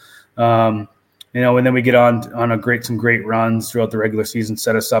skill, and then we get on some great runs throughout the regular season,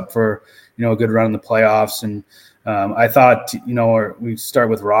 set us up for a good run in the playoffs. And I thought we start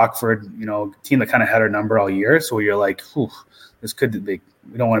with Rockford, team that kind of had our number all year. So you're like, this could be.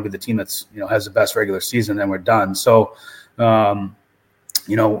 We don't want to be the team that's has the best regular season, then we're done. So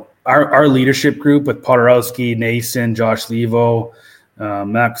our leadership group with Podorowski, Nason, Josh Levo,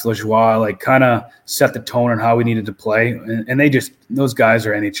 Max Lajoie, kind of set the tone on how we needed to play. And those guys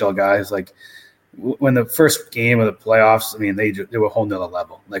are NHL guys. Like, when the first game of the playoffs, they were a whole nother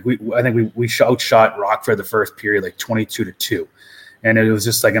level. Like, I think we outshot Rockford the first period, like 22-2. And it was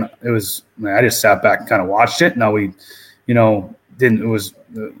just like, I just sat back and kind of watched it. Now we,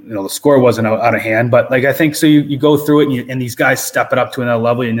 the score wasn't out of hand, but I think so. You go through it, and these guys step it up to another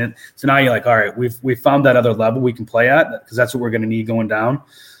level, and then so now you're like, all right, we've found that other level we can play at, because that's what we're going to need going down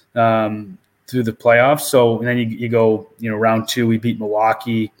through the playoffs. So and then you go, round two, we beat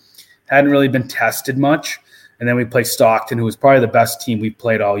Milwaukee, hadn't really been tested much, And then we play Stockton, who was probably the best team we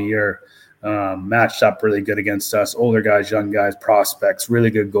played all year. Matched up really good against us. Older guys, young guys, prospects, really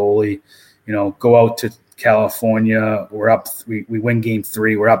good goalie. Go out to California. We're up. We win game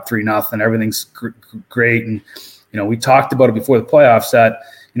 3. We're up 3-0. Everything's great. And we talked about it before the playoffs that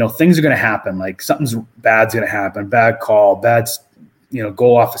things are going to happen. Like something's bad's going to happen. Bad call. Bad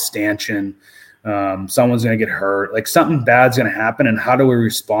goal off a stanchion. Someone's going to get hurt. Like something bad's going to happen. And how do we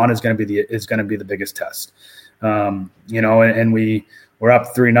respond is going to be the biggest test. And we're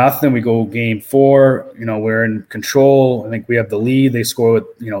up 3-0. We go game 4. We're in control. I think we have the lead. They score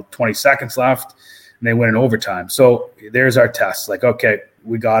with 20 seconds left, and they win in overtime. So there's our test. Like, okay,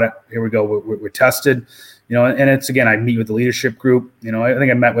 we got it. Here we go. We're tested. And it's, again, I meet with the leadership group. I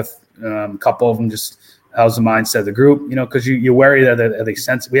think I met with a couple of them. Just how's the mindset of the group? Because you worry that they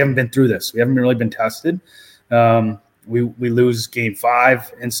sense we haven't been through this. We haven't really been tested. We lose game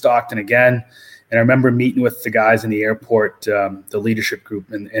 5 in Stockton again. And I remember meeting with the guys in the airport, the leadership group,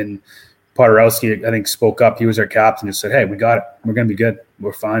 and Podorowski, I think, spoke up. He was our captain and said, hey, we got it. We're going to be good.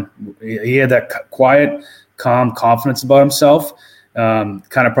 We're fine. He had that quiet, calm confidence about himself. Kind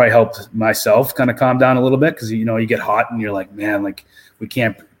of probably helped myself kind of calm down a little bit because, you get hot and you're like, man, like we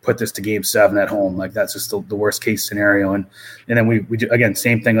can't put this to game 7 at home. Like that's just the worst case scenario. And then we again,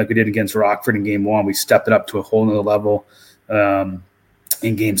 same thing like we did against Rockford in game 1. We stepped it up to a whole nother level.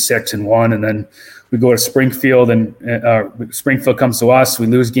 In game 6 and 1, and then we go to Springfield, and Springfield comes to us. We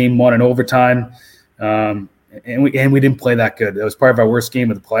lose game 1 in overtime, and we didn't play that good. That was part of our worst game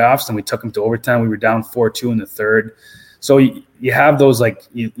of the playoffs, and we took them to overtime. We were down 4-2 in the third. So you have those when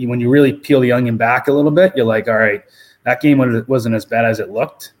you really peel the onion back a little bit, you're like, all right, that game wasn't as bad as it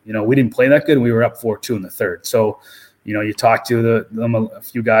looked. We didn't play that good, and we were up 4-2 in the third. So you talk to them a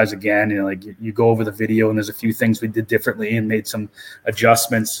few guys again, you go over the video and there's a few things we did differently and made some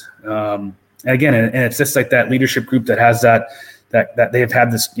adjustments. And again, and it's just like that leadership group that has that they've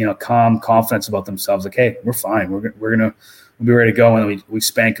had this, calm confidence about themselves. Like, hey, we're fine. We'll be ready to go. And we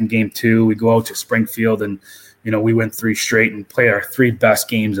spank them game 2. We go out to Springfield and, we win 3 straight and play our 3 best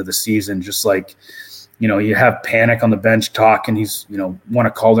games of the season. Just like, you have Panic on the bench talking. He's, won a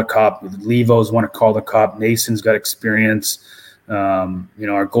Calder Cup. Levo's won a Calder Cup. Nason's got experience. Our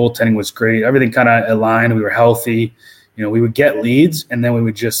goaltending was great. Everything kind of aligned. We were healthy. We would get leads, and then we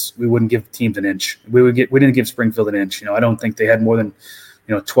wouldn't give teams an inch. We didn't give Springfield an inch. I don't think they had more than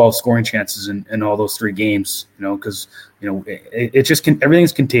 12 scoring chances in all those 3 games. Because it just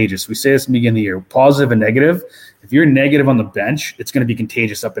everything's contagious. We say this in the beginning of the year: positive and negative. If you're negative on the bench, it's going to be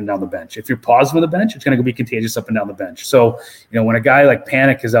contagious up and down the bench. If you're positive on the bench, it's going to be contagious up and down the bench. So, when a guy like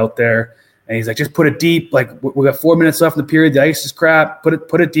Panic is out there and he's like, just put it deep. Like we got 4 minutes left in the period. The ice is crap. Put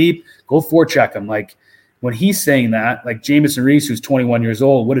it deep. Go forecheck him. Like when he's saying that, like Jamison Reese, who's 21 years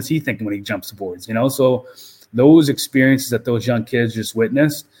old, what is he thinking when he jumps the boards? So those experiences that those young kids just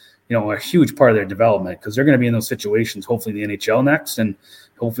witnessed, are a huge part of their development because they're going to be in those situations, hopefully in the NHL next. And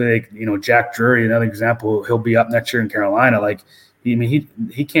hopefully, Jack Drury, another example, he'll be up next year in Carolina. Like,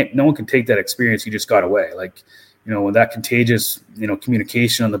 he can't. No one can take that experience he just got away. Like, that contagious,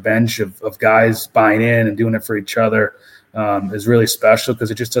 communication on the bench of guys buying in and doing it for each other is really special because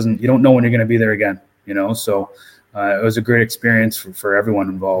it just doesn't. You don't know when you're going to be there again. So it was a great experience for everyone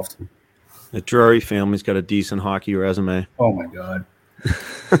involved. The Drury family's got a decent hockey resume. Oh my God.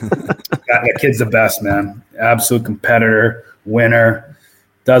 That kid's the best, man. Absolute competitor, winner,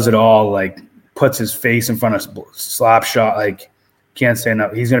 does it all. Like puts his face in front of slap shot. Like can't say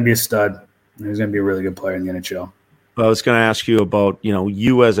enough. He's going to be a stud. He's going to be a really good player in the NHL. I was going to ask you about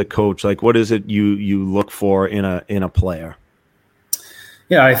you as a coach. Like, what is it you look for in a player?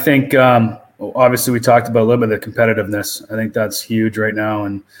 Yeah, I think obviously we talked about a little bit of the competitiveness. I think that's huge right now,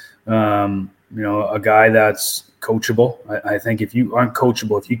 and a guy that's coachable. I think if you aren't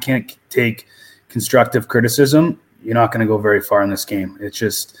coachable, if you can't take constructive criticism, you're not going to go very far in this game. It's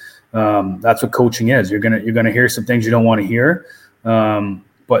just that's what coaching is. You're gonna hear some things you don't want to hear,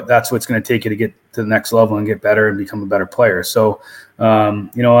 but that's what's going to take you to get to the next level and get better and become a better player. So,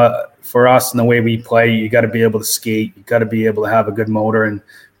 for us and the way we play, you got to be able to skate. You got to be able to have a good motor and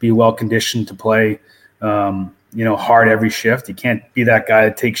be well conditioned to play. Hard every shift. You can't be that guy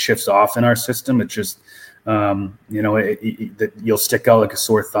that takes shifts off in our system. It's just, you'll stick out like a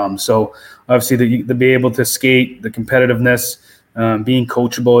sore thumb. So obviously to be able to skate, the competitiveness, being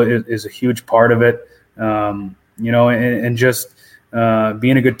coachable is a huge part of it. And just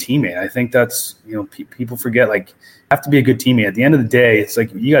being a good teammate. I think that's, people forget, like, you have to be a good teammate. At the end of the day, it's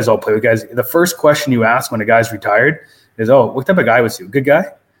like you guys all play with guys. The first question you ask when a guy's retired is, oh, what type of guy was he? A good guy?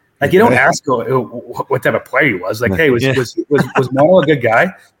 Like, you don't ask what type of player he was. Like, hey, was Mono a good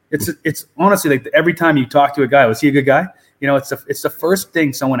guy? it's honestly like every time you talk to a guy, was he a good guy? You know, it's the first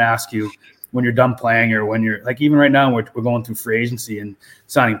thing someone asks you when you're done playing, or when you're like, even right now we're going through free agency and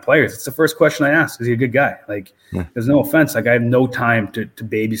signing players. It's the first question I ask: is he a good guy? Like, there's no offense. Like, I have no time to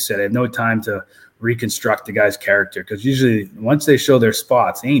babysit. I have no time to reconstruct the guy's character, because usually once they show their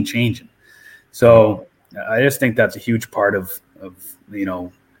spots, they ain't changing. So I just think that's a huge part of you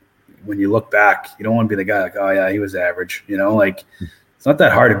know, when you look back, you don't want to be the guy like, oh yeah, he was average. You know, like, it's not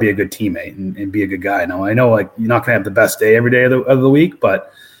that hard to be a good teammate and be a good guy. Now, I know, like, you're not gonna have the best day every day of the week,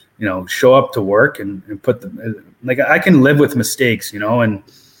 but you know, show up to work and put like, I can live with mistakes, you know, and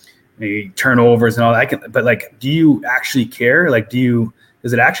maybe turnovers and all that. But like, do you actually care? Like,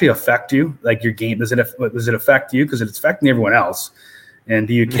 does it actually affect you? Like, your game, does it affect you? Because it's affecting everyone else. And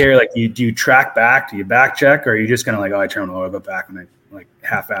do you care? Like, do you track back? Do you back check? Or are you just kind of like, oh, I turn over, I go back, and I like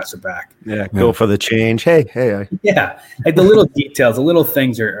half-ass it back? Yeah, go for the change. Hey. Yeah, like the little details, the little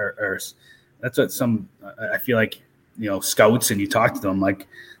things are that's what I feel like, you know, scouts, and you talk to them, like,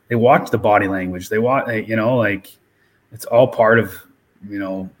 they watch the body language. They watch, you know, like, it's all part of, you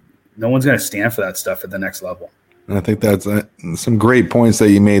know, no one's going to stand for that stuff at the next level. And I think that's some great points that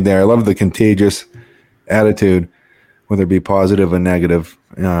you made there. I love the contagious attitude, whether it be positive or negative.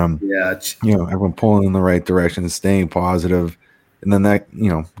 You know, everyone pulling in the right direction, staying positive, and then that, you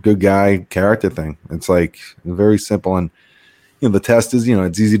know, good guy character thing. It's like very simple. And, you know, the test is, you know,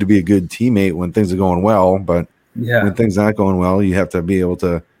 it's easy to be a good teammate when things are going well, but when things aren't going well, you have to be able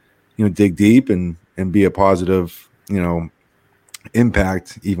to, you know, dig deep and be a positive, you know,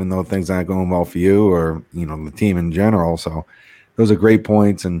 impact, even though things aren't going well for you or, you know, the team in general. So those are great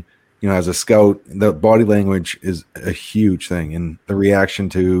points. And, you know, as a scout, the body language is a huge thing, and the reaction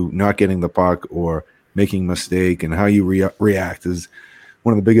to not getting the puck or making a mistake and how you react is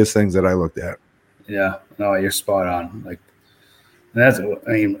one of the biggest things that I looked at. Yeah, no, you're spot on. Like, that's,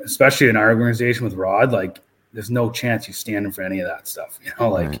 I mean, especially in our organization with Rod, like, there's no chance you stand for any of that stuff. You know,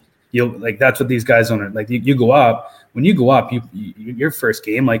 like, you'll, like, that's what these guys don't, like, you go up, when you go up, your first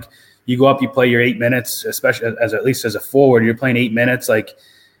game, like, you go up, you play your 8 minutes, especially at least as a forward, you're playing 8 minutes. Like,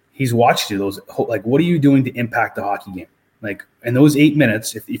 he's watched you those, like, what are you doing to impact the hockey game? Like, in those 8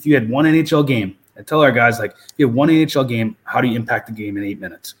 minutes, if you had one NHL game, I tell our guys, like, if you have one NHL game, how do you impact the game in 8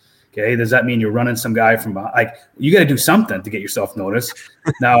 minutes? Okay, does that mean you're running some guy from behind? Like, you got to do something to get yourself noticed.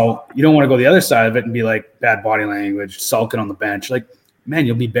 Now, you don't want to go the other side of it and be like bad body language, sulking on the bench. Like, man,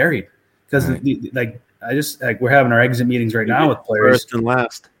 you'll be buried. Because we're having our exit meetings right now with players. First and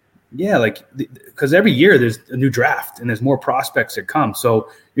last. Yeah, like, because every year there's a new draft and there's more prospects that come. So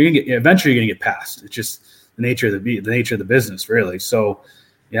eventually you're gonna get passed. It's just the nature of the business, really. So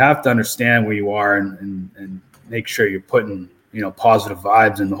you have to understand where you are and make sure you're putting, you know, positive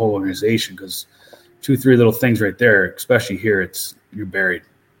vibes in the whole organization, because 2-3 little things right there, especially here, you're buried.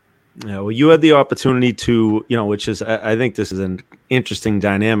 Yeah, well, you had the opportunity to, you know, which is, I think this is an interesting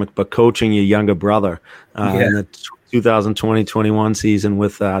dynamic, but coaching your younger brother in the 2020-21 season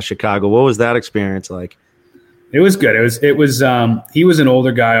with Chicago. What was that experience like? It was good. It was he was an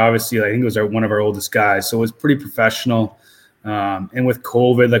older guy, obviously. I think it was one of our oldest guys, so it was pretty professional. And with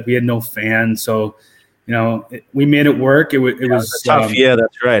COVID, like, we had no fans, so, you know, we made it work. It was tough. Yeah,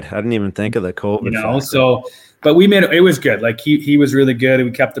 that's right. I didn't even think of the COVID. You know, so, but we made it. It was good. Like, he was really good. And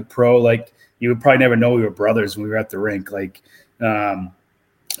we kept it pro. Like, you would probably never know we were brothers when we were at the rink. Like,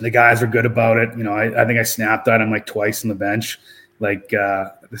 the guys were good about it. You know, I think I snapped at him like twice on the bench. Like,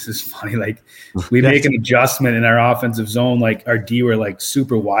 this is funny. Like, we make an adjustment in our offensive zone. Like, our D were like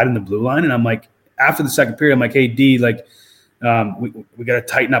super wide in the blue line, and I'm like, after the second period, I'm like, hey D, like, we got to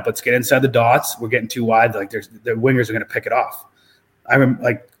tighten up. Let's get inside the dots. We're getting too wide. Like, the wingers are going to pick it off. I remember,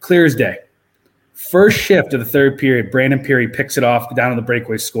 like, clear as day. First shift of the third period, Brandon Peary picks it off down to the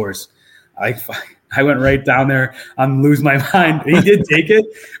breakaway, scores. I went right down there. I'm losing my mind. He did take it,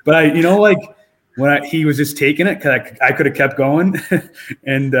 but you know, like, when he was just taking it, because I could have kept going,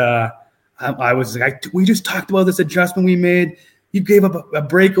 and I was like, we just talked about this adjustment we made. You gave up a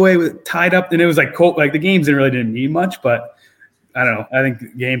breakaway with tied up, and it was like cold. Like, the games didn't mean much, but I don't know. I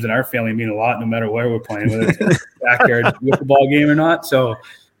think games in our family mean a lot, no matter where we're playing, whether it's a backyard football game or not. So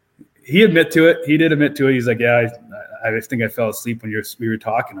he did admit to it. He's like, yeah, I think I fell asleep when we were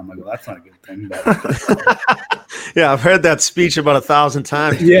talking. I'm like, well, that's not a good thing. But yeah, I've heard that speech about 1,000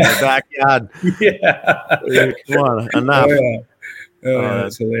 times. Yeah. In the backyard. Yeah. Come on, enough.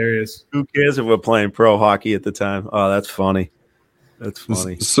 That's hilarious. Who cares if we're playing pro hockey at the time? Oh, that's funny. That's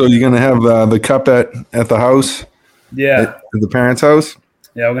funny. So you're gonna have the cup at the house? Yeah. At the parents' house?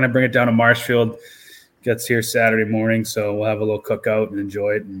 Yeah, we're gonna bring it down to Marshfield. Gets here Saturday morning, so we'll have a little cookout and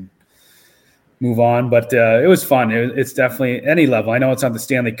enjoy it. And move on. But it was fun. It's definitely any level. I know it's not the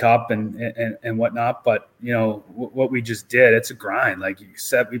Stanley Cup and whatnot, but what we just did, it's a grind. Like you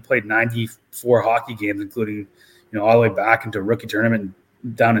said, we played 94 hockey games, including all the way back into rookie tournament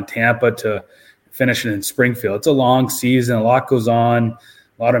down in Tampa to finishing in Springfield. It's a long season. A lot goes on.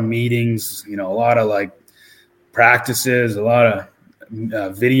 A lot of meetings. A lot of like practices. A lot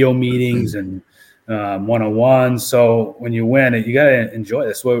of video meetings and one-on-one. So when you win it, you got to enjoy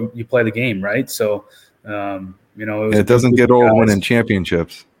this. Well, you play the game, right? So, it doesn't get old winning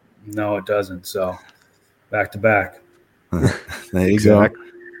championships. No, it doesn't. So back to back. There you go.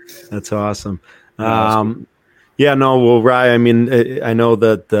 That's awesome. Yeah, no, well, Rye, I mean, I know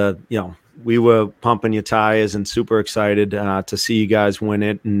that we were pumping your tires and super excited to see you guys win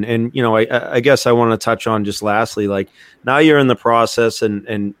it. And I guess I want to touch on just lastly, like now you're in the process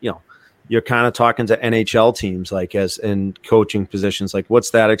and you're kind of talking to NHL teams, like as in coaching positions. Like, what's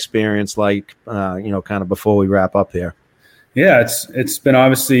that experience like? Kind of before we wrap up here. Yeah, it's been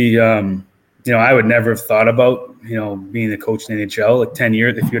obviously. I would never have thought about being a coach in the NHL like 10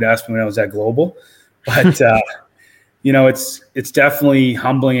 years if you'd asked me when I was at Global, but it's definitely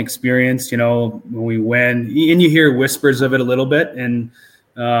humbling experience. When we win, and you hear whispers of it a little bit, and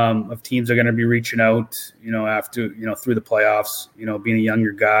of teams are going to be reaching out, after through the playoffs. Being a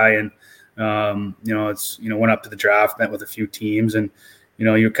younger guy and. Went up to the draft, met with a few teams, and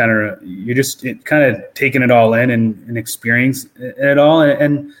you're just kind of taking it all in and experience it all.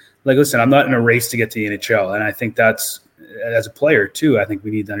 And like, listen, I'm not in a race to get to the NHL, and I think that's as a player too. I think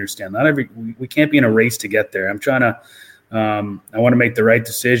we need to understand we can't be in a race to get there. I'm trying to. I want to make the right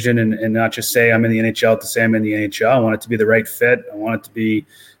decision and not just say I'm in the NHL to say I'm in the NHL. I want it to be the right fit. I want it to be.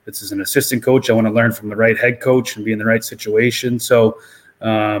 This is an assistant coach. I want to learn from the right head coach and be in the right situation. So.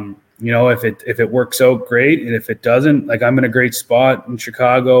 If it works out, great. And if it doesn't, like I'm in a great spot in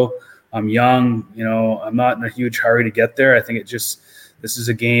Chicago. I'm young, I'm not in a huge hurry to get there. I think this is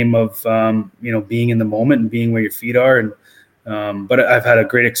a game of, being in the moment and being where your feet are. And, but I've had a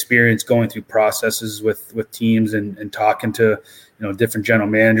great experience going through processes with teams and talking to, different general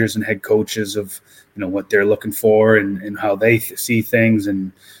managers and head coaches of, what they're looking for and how they see things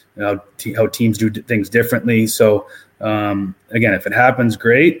and how teams do things differently. So, again, if it happens,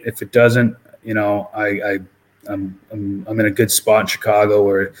 great. If it doesn't, I'm in a good spot in Chicago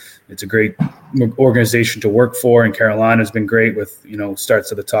where it's a great organization to work for, and Carolina's been great with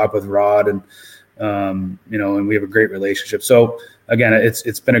starts at the top with Rod and and we have a great relationship. So again,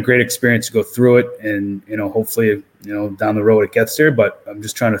 it's been a great experience to go through it, and hopefully down the road it gets there. But I'm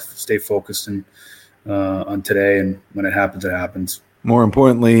just trying to stay focused and on today, and when it happens, it happens. More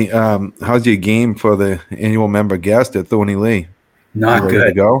importantly, how's your game for the annual member guest at Thorny Lee? Not good.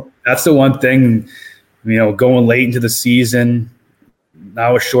 To go? That's the one thing, going late into the season,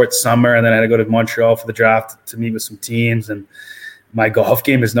 now a short summer, and then I had to go to Montreal for the draft to meet with some teams, and my golf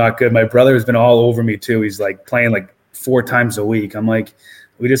game is not good. My brother has been all over me too. He's like playing like 4 times a week. I'm like,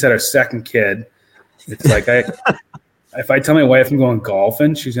 we just had our second kid. It's like if I tell my wife I'm going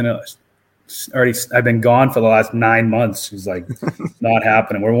golfing, she's going to I've been gone for the last 9 months. She's like, not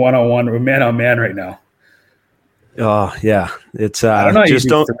happening. We're one-on-one. We're man-on-man right now. Oh, yeah. It's I don't know. Just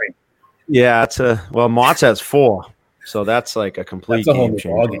don't. 3. Yeah, Mott's has 4. So that's like a complete game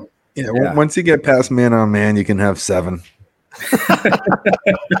changer. Yeah, once you get past man-on-man, you can have 7.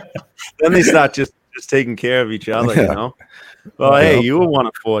 Then they start just taking care of each other, Well, hey, you were one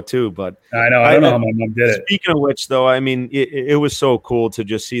of 4 too, but I know. I don't know how my mom did it. Speaking of which, though, I mean, it was so cool to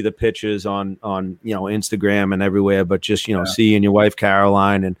just see the pictures on Instagram and everywhere, but just seeing your wife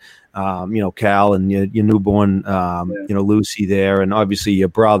Caroline and Cal and your newborn Lucy there, and obviously your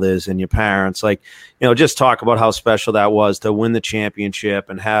brothers and your parents, just talk about how special that was to win the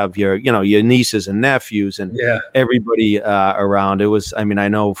championship and have your your nieces and nephews and everybody around. It was, I mean, I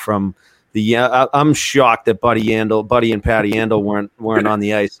know from. I'm shocked that Buddy and Patty Yandel weren't on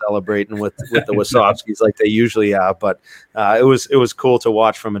the ice celebrating with the Warsofskys like they usually are, but it was cool to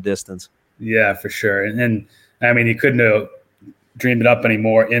watch from a distance. Yeah, for sure. And I mean, you couldn't have dreamed it up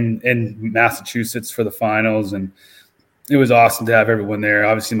anymore in Massachusetts for the finals, and it was awesome to have everyone there.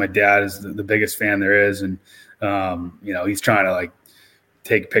 Obviously, my dad is the biggest fan there is, and he's trying to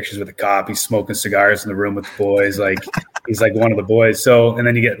take pictures with the cop. He's smoking cigars in the room with the boys. He's like one of the boys. So, and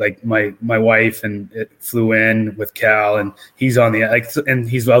then you get my wife, and it flew in with Cal, and he's on the and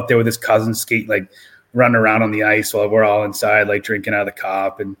he's out there with his cousin skate, running around on the ice while we're all inside, drinking out of the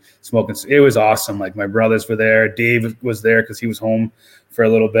cop and smoking. It was awesome. My brothers were there. Dave was there because he was home for a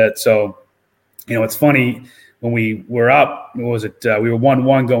little bit. So, it's funny when we were up, we were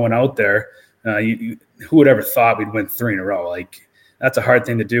 1-1 going out there. Who would ever thought we'd win 3 in a row? that's a hard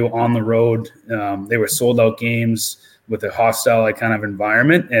thing to do on the road. They were sold out games with a hostile like kind of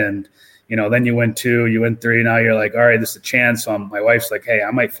environment. And, then you win 2, you win 3. Now you're like, all right, this is a chance. So my wife's like, hey,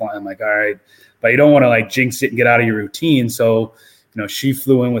 I might fly. I'm like, all right. But you don't want to like jinx it and get out of your routine. So, she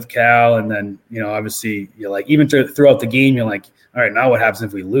flew in with Cal. And then, obviously you're like, even throughout the game, you're like, all right, now what happens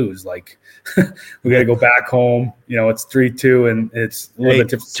if we lose? Like, we got to go back home. It's 3-2 and it's a little bit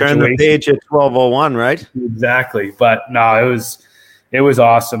different turn situation. the page at 12:01, right? Exactly. But no, it was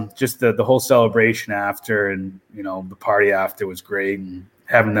awesome. Just the whole celebration after, and the party after was great, and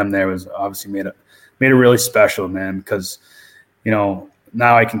having them there was obviously made it really special, man. Because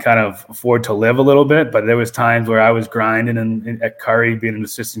now I can kind of afford to live a little bit, but there was times where I was grinding at Curry, being an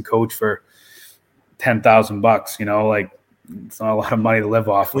assistant coach for $10,000. Like it's not a lot of money to live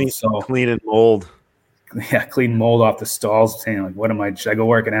off of. So clean and mold. Yeah, clean mold off the stalls. Saying like, what am I? Should I go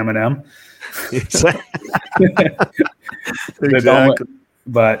work at M&M? Exactly.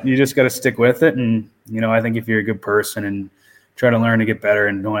 But you just got to stick with it. And, I think if you're a good person and try to learn to get better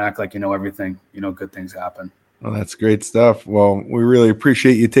and don't act like you know everything, good things happen. Well, that's great stuff. Well, we really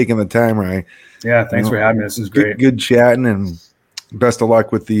appreciate you taking the time, Ryan. Yeah, thanks for having me. This is great. Good chatting, and best of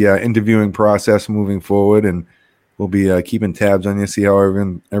luck with the interviewing process moving forward. And we'll be keeping tabs on you, see how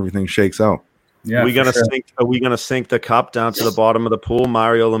everything shakes out. Yeah, Are we gonna sink the cup down to the bottom of the pool,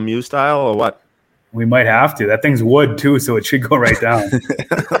 Mario Lemieux style, or what? We might have to. That thing's wood too, so it should go right down.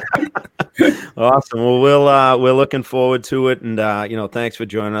 Awesome. Well, we're looking forward to it, and thanks for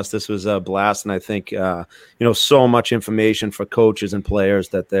joining us. This was a blast, and I think so much information for coaches and players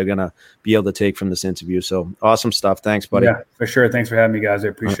that they're gonna be able to take from this interview. So awesome stuff. Thanks, buddy. Yeah, for sure. Thanks for having me, guys. I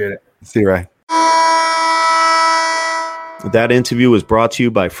appreciate it. See you, Ryan. That interview was brought to you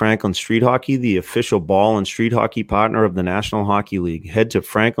by Franklin Street Hockey, the official ball and street hockey partner of the National Hockey League. Head to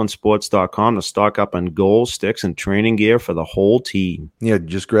franklinsports.com to stock up on goals, sticks, and training gear for the whole team. Yeah,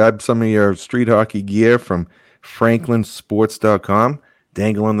 just grab some of your street hockey gear from franklinsports.com,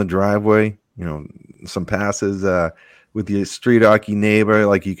 dangle in the driveway, some passes with your street hockey neighbor.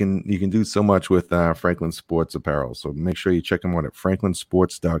 Like you can do so much with Franklin Sports apparel. So make sure you check them out at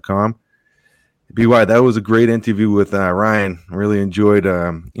franklinsports.com. BY, that was a great interview with Ryan. I really enjoyed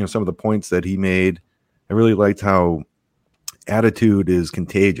some of the points that he made. I really liked how attitude is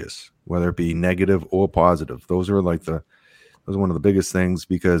contagious, whether it be negative or positive. Those are one of the biggest things,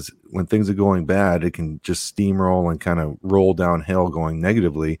 because when things are going bad, it can just steamroll and kind of roll downhill going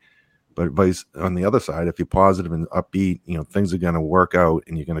negatively. But on the other side, if you're positive and upbeat, things are going to work out,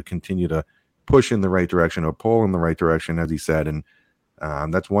 and you're going to continue to push in the right direction or pull in the right direction, as he said. And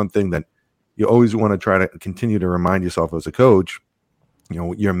that's one thing that you always want to try to continue to remind yourself as a coach.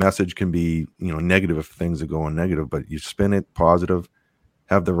 Your message can be, negative if things are going negative, but you spin it positive,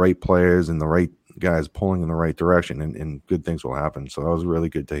 have the right players and the right guys pulling in the right direction, and good things will happen. So that was really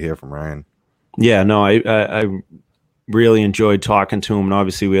good to hear from Ryan. Yeah, no, I really enjoyed talking to him. And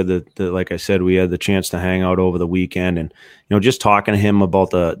obviously we had the like I said, we had the chance to hang out over the weekend, and, just talking to him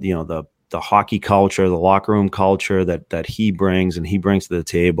about the hockey culture, the locker room culture that he brings to the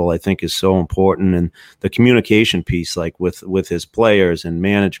table, I think is so important. And the communication piece, like with his players and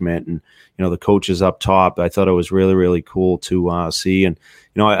management and, the coaches up top, I thought it was really, really cool to see. And,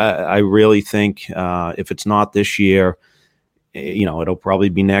 I really think if it's not this year, it'll probably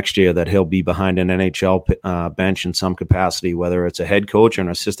be next year that he'll be behind an NHL bench in some capacity, whether it's a head coach or an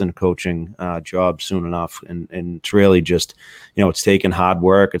assistant coaching job soon enough. And it's really just, it's taken hard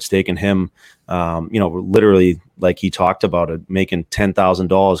work. It's taken him, literally, like he talked about it, making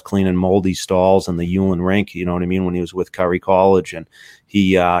 $10,000 cleaning moldy stalls in the Ulen rink, you know what I mean, when he was with Curry College. And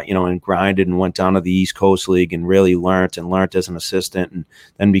he, and grinded and went down to the East Coast League and really learned as an assistant, and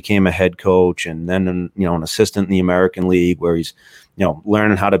then became a head coach, and then, an assistant in the American League, where he's,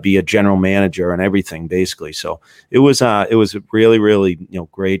 learning how to be a general manager and everything, basically. So it was really, really,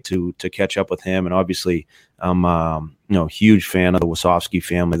 great to catch up with him. And obviously I'm, huge fan of the Warsofsky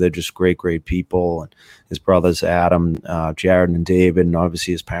family. They're just great people. And his brothers, Adam, Jared, and David, and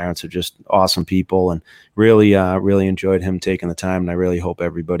obviously his parents are just awesome people, and really, really enjoyed him taking the time. And I really hope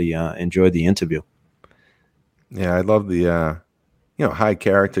everybody enjoyed the interview. Yeah, I love the, high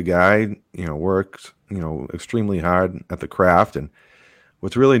character guy, works, extremely hard at the craft. And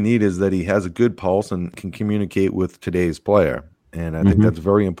what's really neat is that he has a good pulse and can communicate with today's player. And I think that's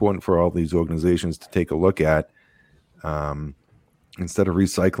very important for all these organizations to take a look at. Instead of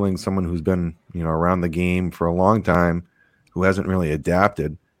recycling someone who's been, around the game for a long time, who hasn't really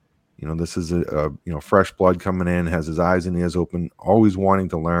adapted, this is a fresh blood coming in, has his eyes and ears open, always wanting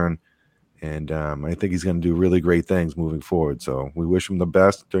to learn. And I think he's going to do really great things moving forward. So we wish him the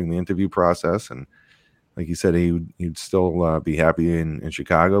best during the interview process, and like you said, he'd still be happy in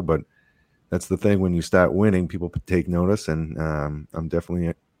Chicago. But that's the thing, when you start winning, people take notice, and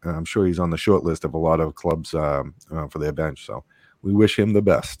I'm sure he's on the short list of a lot of clubs for their bench. So we wish him the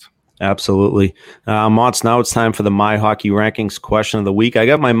best. Absolutely. Mott's, now it's time for the My Hockey Rankings question of the week. I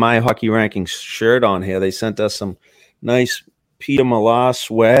got my My Hockey Rankings shirt on here. They sent us some nice Peter Millar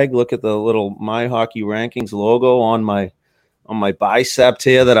swag. Look at the little My Hockey Rankings logo on my bicep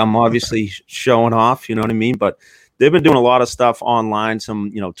here that I'm obviously showing off, you know what I mean? But they've been doing a lot of stuff online,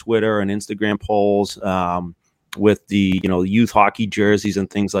 some, Twitter and Instagram polls with the, youth hockey jerseys and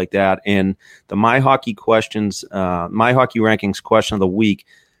things like that. And the My Hockey Rankings question of the week,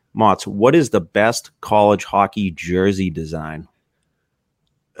 Motts, what is the best college hockey jersey design?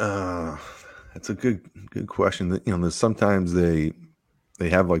 That's a good question. There's sometimes they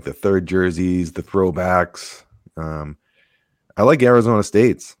have like the third jerseys, the throwbacks. I like Arizona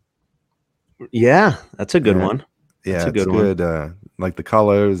State's. Yeah, that's a good one. Yeah, it's good. Like the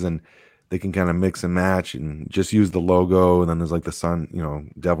colors, and they can kind of mix and match and just use the logo. And then there's like the sun,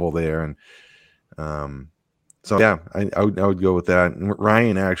 devil there. And so yeah, I would go with that. And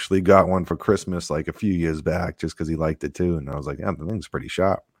Ryan actually got one for Christmas like a few years back, just because he liked it too. And I was like, yeah, the thing's pretty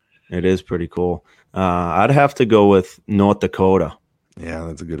sharp. It is pretty cool. I'd have to go with North Dakota. Yeah,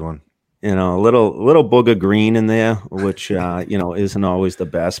 that's a good one. A little booger green in there, which isn't always the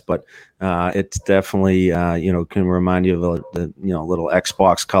best, but it's definitely can remind you of the little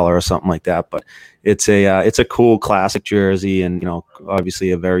Xbox color or something like that. But it's a cool classic jersey, and obviously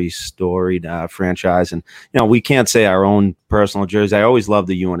a very storied franchise. And we can't say our own personal jersey. I always love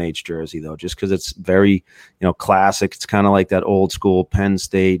the UNH jersey though, just because it's very classic. It's kind of like that old school Penn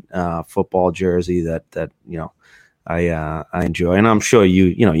State football jersey that I enjoy, and I'm sure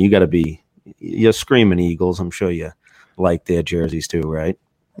you got to be, you're screaming Eagles. I'm sure you like their jerseys too, right?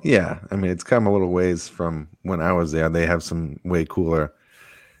 Yeah, I mean, it's come a little ways from when I was there. They have some way cooler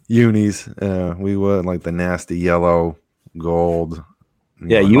unis. We were like the nasty yellow, gold.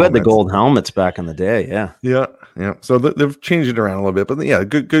 Yeah, you had the gold helmets back in the day. Yeah. So they've changed it around a little bit, but yeah,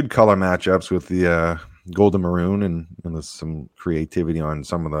 good color matchups with the gold and maroon, and there's some creativity on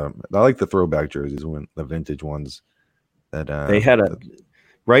some of the. I like the throwback jerseys, when the vintage ones. That they had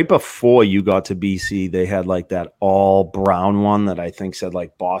right before you got to BC, they had like that all brown one that I think said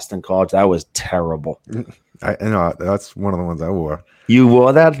like Boston College. That was terrible. I know, that's one of the ones I wore. You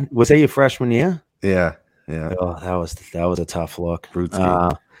wore that? Was that your freshman year? Yeah. Oh, that was a tough look.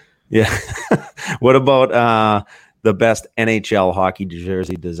 Yeah. What about the best NHL hockey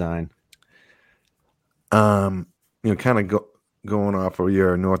jersey design? Kind of going off of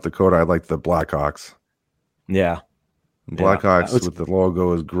your North Dakota, I like the Blackhawks. Yeah. Blackhawks with the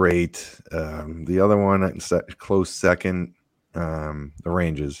logo is great. The other one, close second, the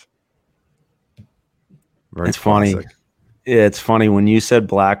Rangers. It's funny. Yeah, it's funny. When you said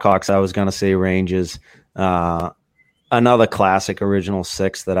Blackhawks, I was going to say Rangers. Another classic original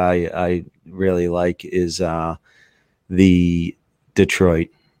six that I really like is the Detroit.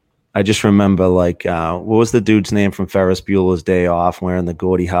 I just remember, what was the dude's name from Ferris Bueller's Day Off wearing the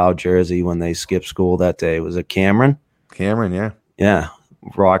Gordie Howe jersey when they skipped school that day? Was it Cameron? Cameron, yeah. Yeah,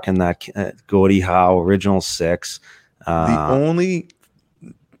 rocking that Gordie Howe original six. The only,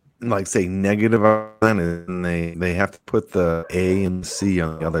 say, negative on it is they have to put the A and C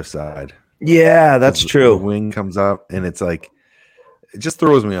on the other side. Yeah, that's true. The wing comes up, and it's like, it just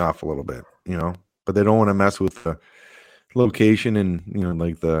throws me off a little bit, But they don't want to mess with the location and,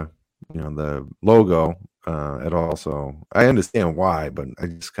 the logo at all. So I understand why, but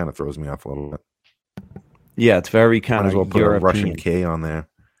it just kind of throws me off a little bit. Yeah, it's very kind of put European. A Russian K on there.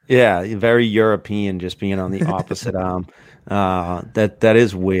 Yeah, very European, just being on the opposite arm. That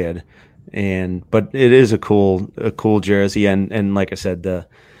is weird, but it is a cool jersey, and like I said, the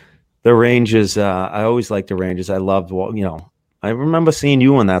Rangers. I always liked the Rangers. I loved I remember seeing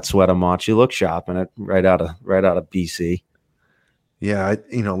you in that sweater, Mott. You look sharp in it, right out of BC. Yeah,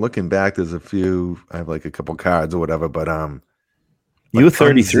 looking back, there's a few. I have like a couple cards or whatever, but you were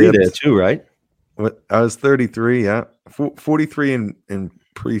 33 there too, right? I was 33, yeah. 43 in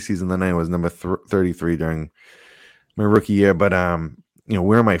preseason. Then I was number 33 during my rookie year. But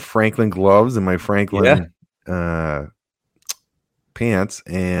wearing my Franklin gloves and my Franklin pants,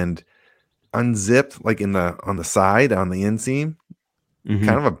 and unzipped like on the side on the inseam. Mm-hmm.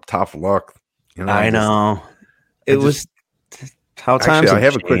 Kind of a tough look. I know. It was how times. Actually, I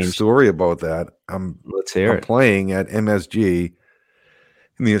have a quick story about that. Let's hear it. Playing at MSG.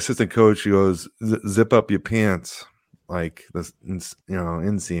 And the assistant coach goes, zip up your pants, like this,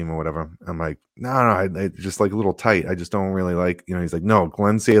 inseam or whatever. I'm like, no, I just like a little tight. I just don't really like, he's like, no,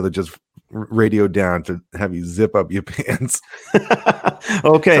 Glenn Saylor just radio down to have you zip up your pants.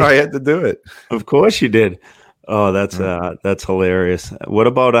 Okay. So I had to do it. Of course you did. Oh, that's hilarious. What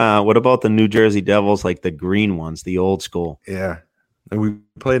about the New Jersey Devils, like the green ones, the old school? Yeah. And we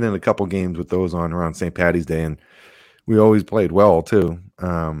played in a couple games with those on around St. Patty's Day, and we always played well too.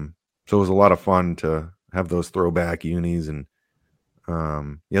 So it was a lot of fun to have those throwback unis, and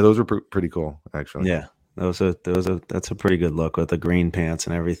those were pretty cool actually. Yeah. That's a pretty good look with the green pants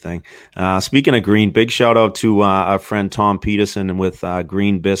and everything. Speaking of green, big shout out to our friend Tom Peterson with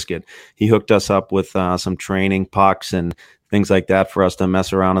Green Biscuit. He hooked us up with some training pucks and things like that for us to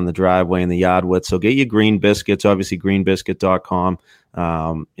mess around in the driveway and the yard with. So get your Green Biscuits, obviously greenbiscuit.com.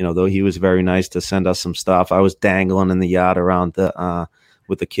 Though he was very nice to send us some stuff. I was dangling in the yard around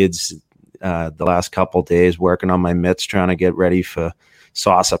with the kids the last couple days, working on my mitts, trying to get ready for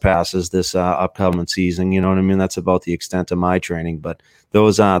saucer passes this upcoming season. You know what I mean? That's about the extent of my training. But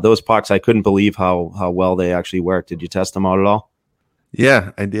those pucks, I couldn't believe how well they actually worked. Did you test them out at all?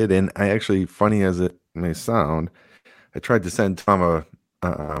 Yeah, I did. And I actually, funny as it may sound, I tried to send Tom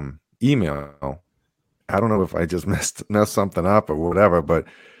a email. I don't know if I just messed something up or whatever, but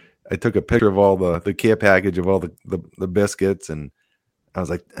I took a picture of all the care package of all the biscuits, and I was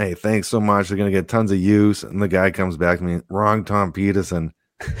like, hey, thanks so much. They're going to get tons of use. And the guy comes back to me, wrong Tom Peterson.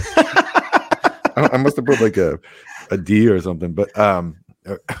 I must have put like a D or something. But at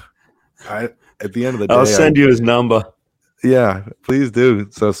the end of the day, I'll send you his number. Yeah, please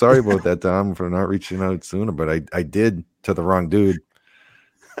do. So sorry about that, Tom, for not reaching out sooner. But I did to the wrong dude.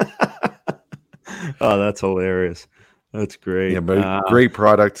 Oh, that's hilarious. That's great. Yeah, but great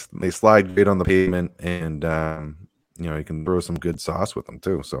product. They slide great on the pavement, and you can throw some good sauce with them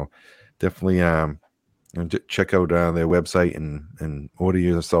too. So definitely check out their website and order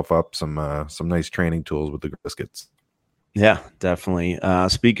yourself up some nice training tools with the biscuits. Yeah, definitely.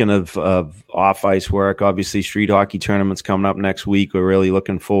 Speaking of off ice work, obviously street hockey tournament's coming up next week. We're really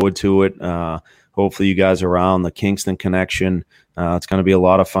looking forward to it. Hopefully you guys are around. The Kingston Connection. It's going to be a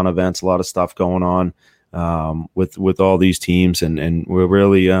lot of fun events, a lot of stuff going on with all these teams, and we're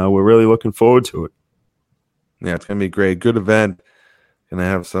really looking forward to it. Yeah, it's going to be great. Good event. Going to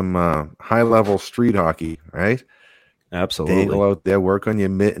have some high-level street hockey, right? Absolutely. Dangle out there, work on your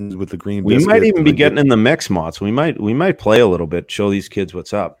mittens with the green We biscuit. might even be getting in the mix, Mots. We might play a little bit, show these kids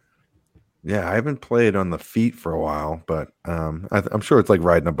what's up. Yeah, I haven't played on the feet for a while, but I'm sure it's like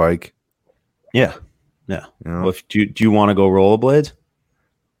riding a bike. Yeah. Well, do you want to go rollerblades?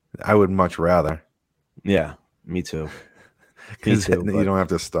 I would much rather. Yeah, me too. Because you don't have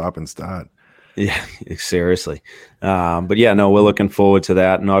to stop and start. Yeah, seriously. But yeah, no, we're looking forward to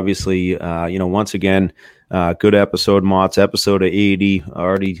that. And obviously, once again, good episode, Mott's episode of 80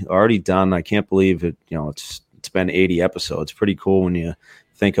 already done. I can't believe it. It's been 80 episodes. Pretty cool when you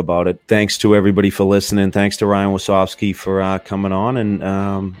think about it. Thanks to everybody for listening. Thanks to Ryan Warsofsky for coming on. And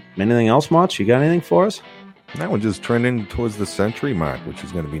anything else, Mott? You got anything for us? That one just trending towards the century mark, which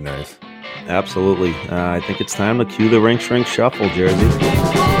is going to be nice. Absolutely. I think it's time to cue the Rink Shrink Shuffle,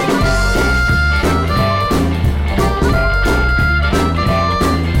 Jersey.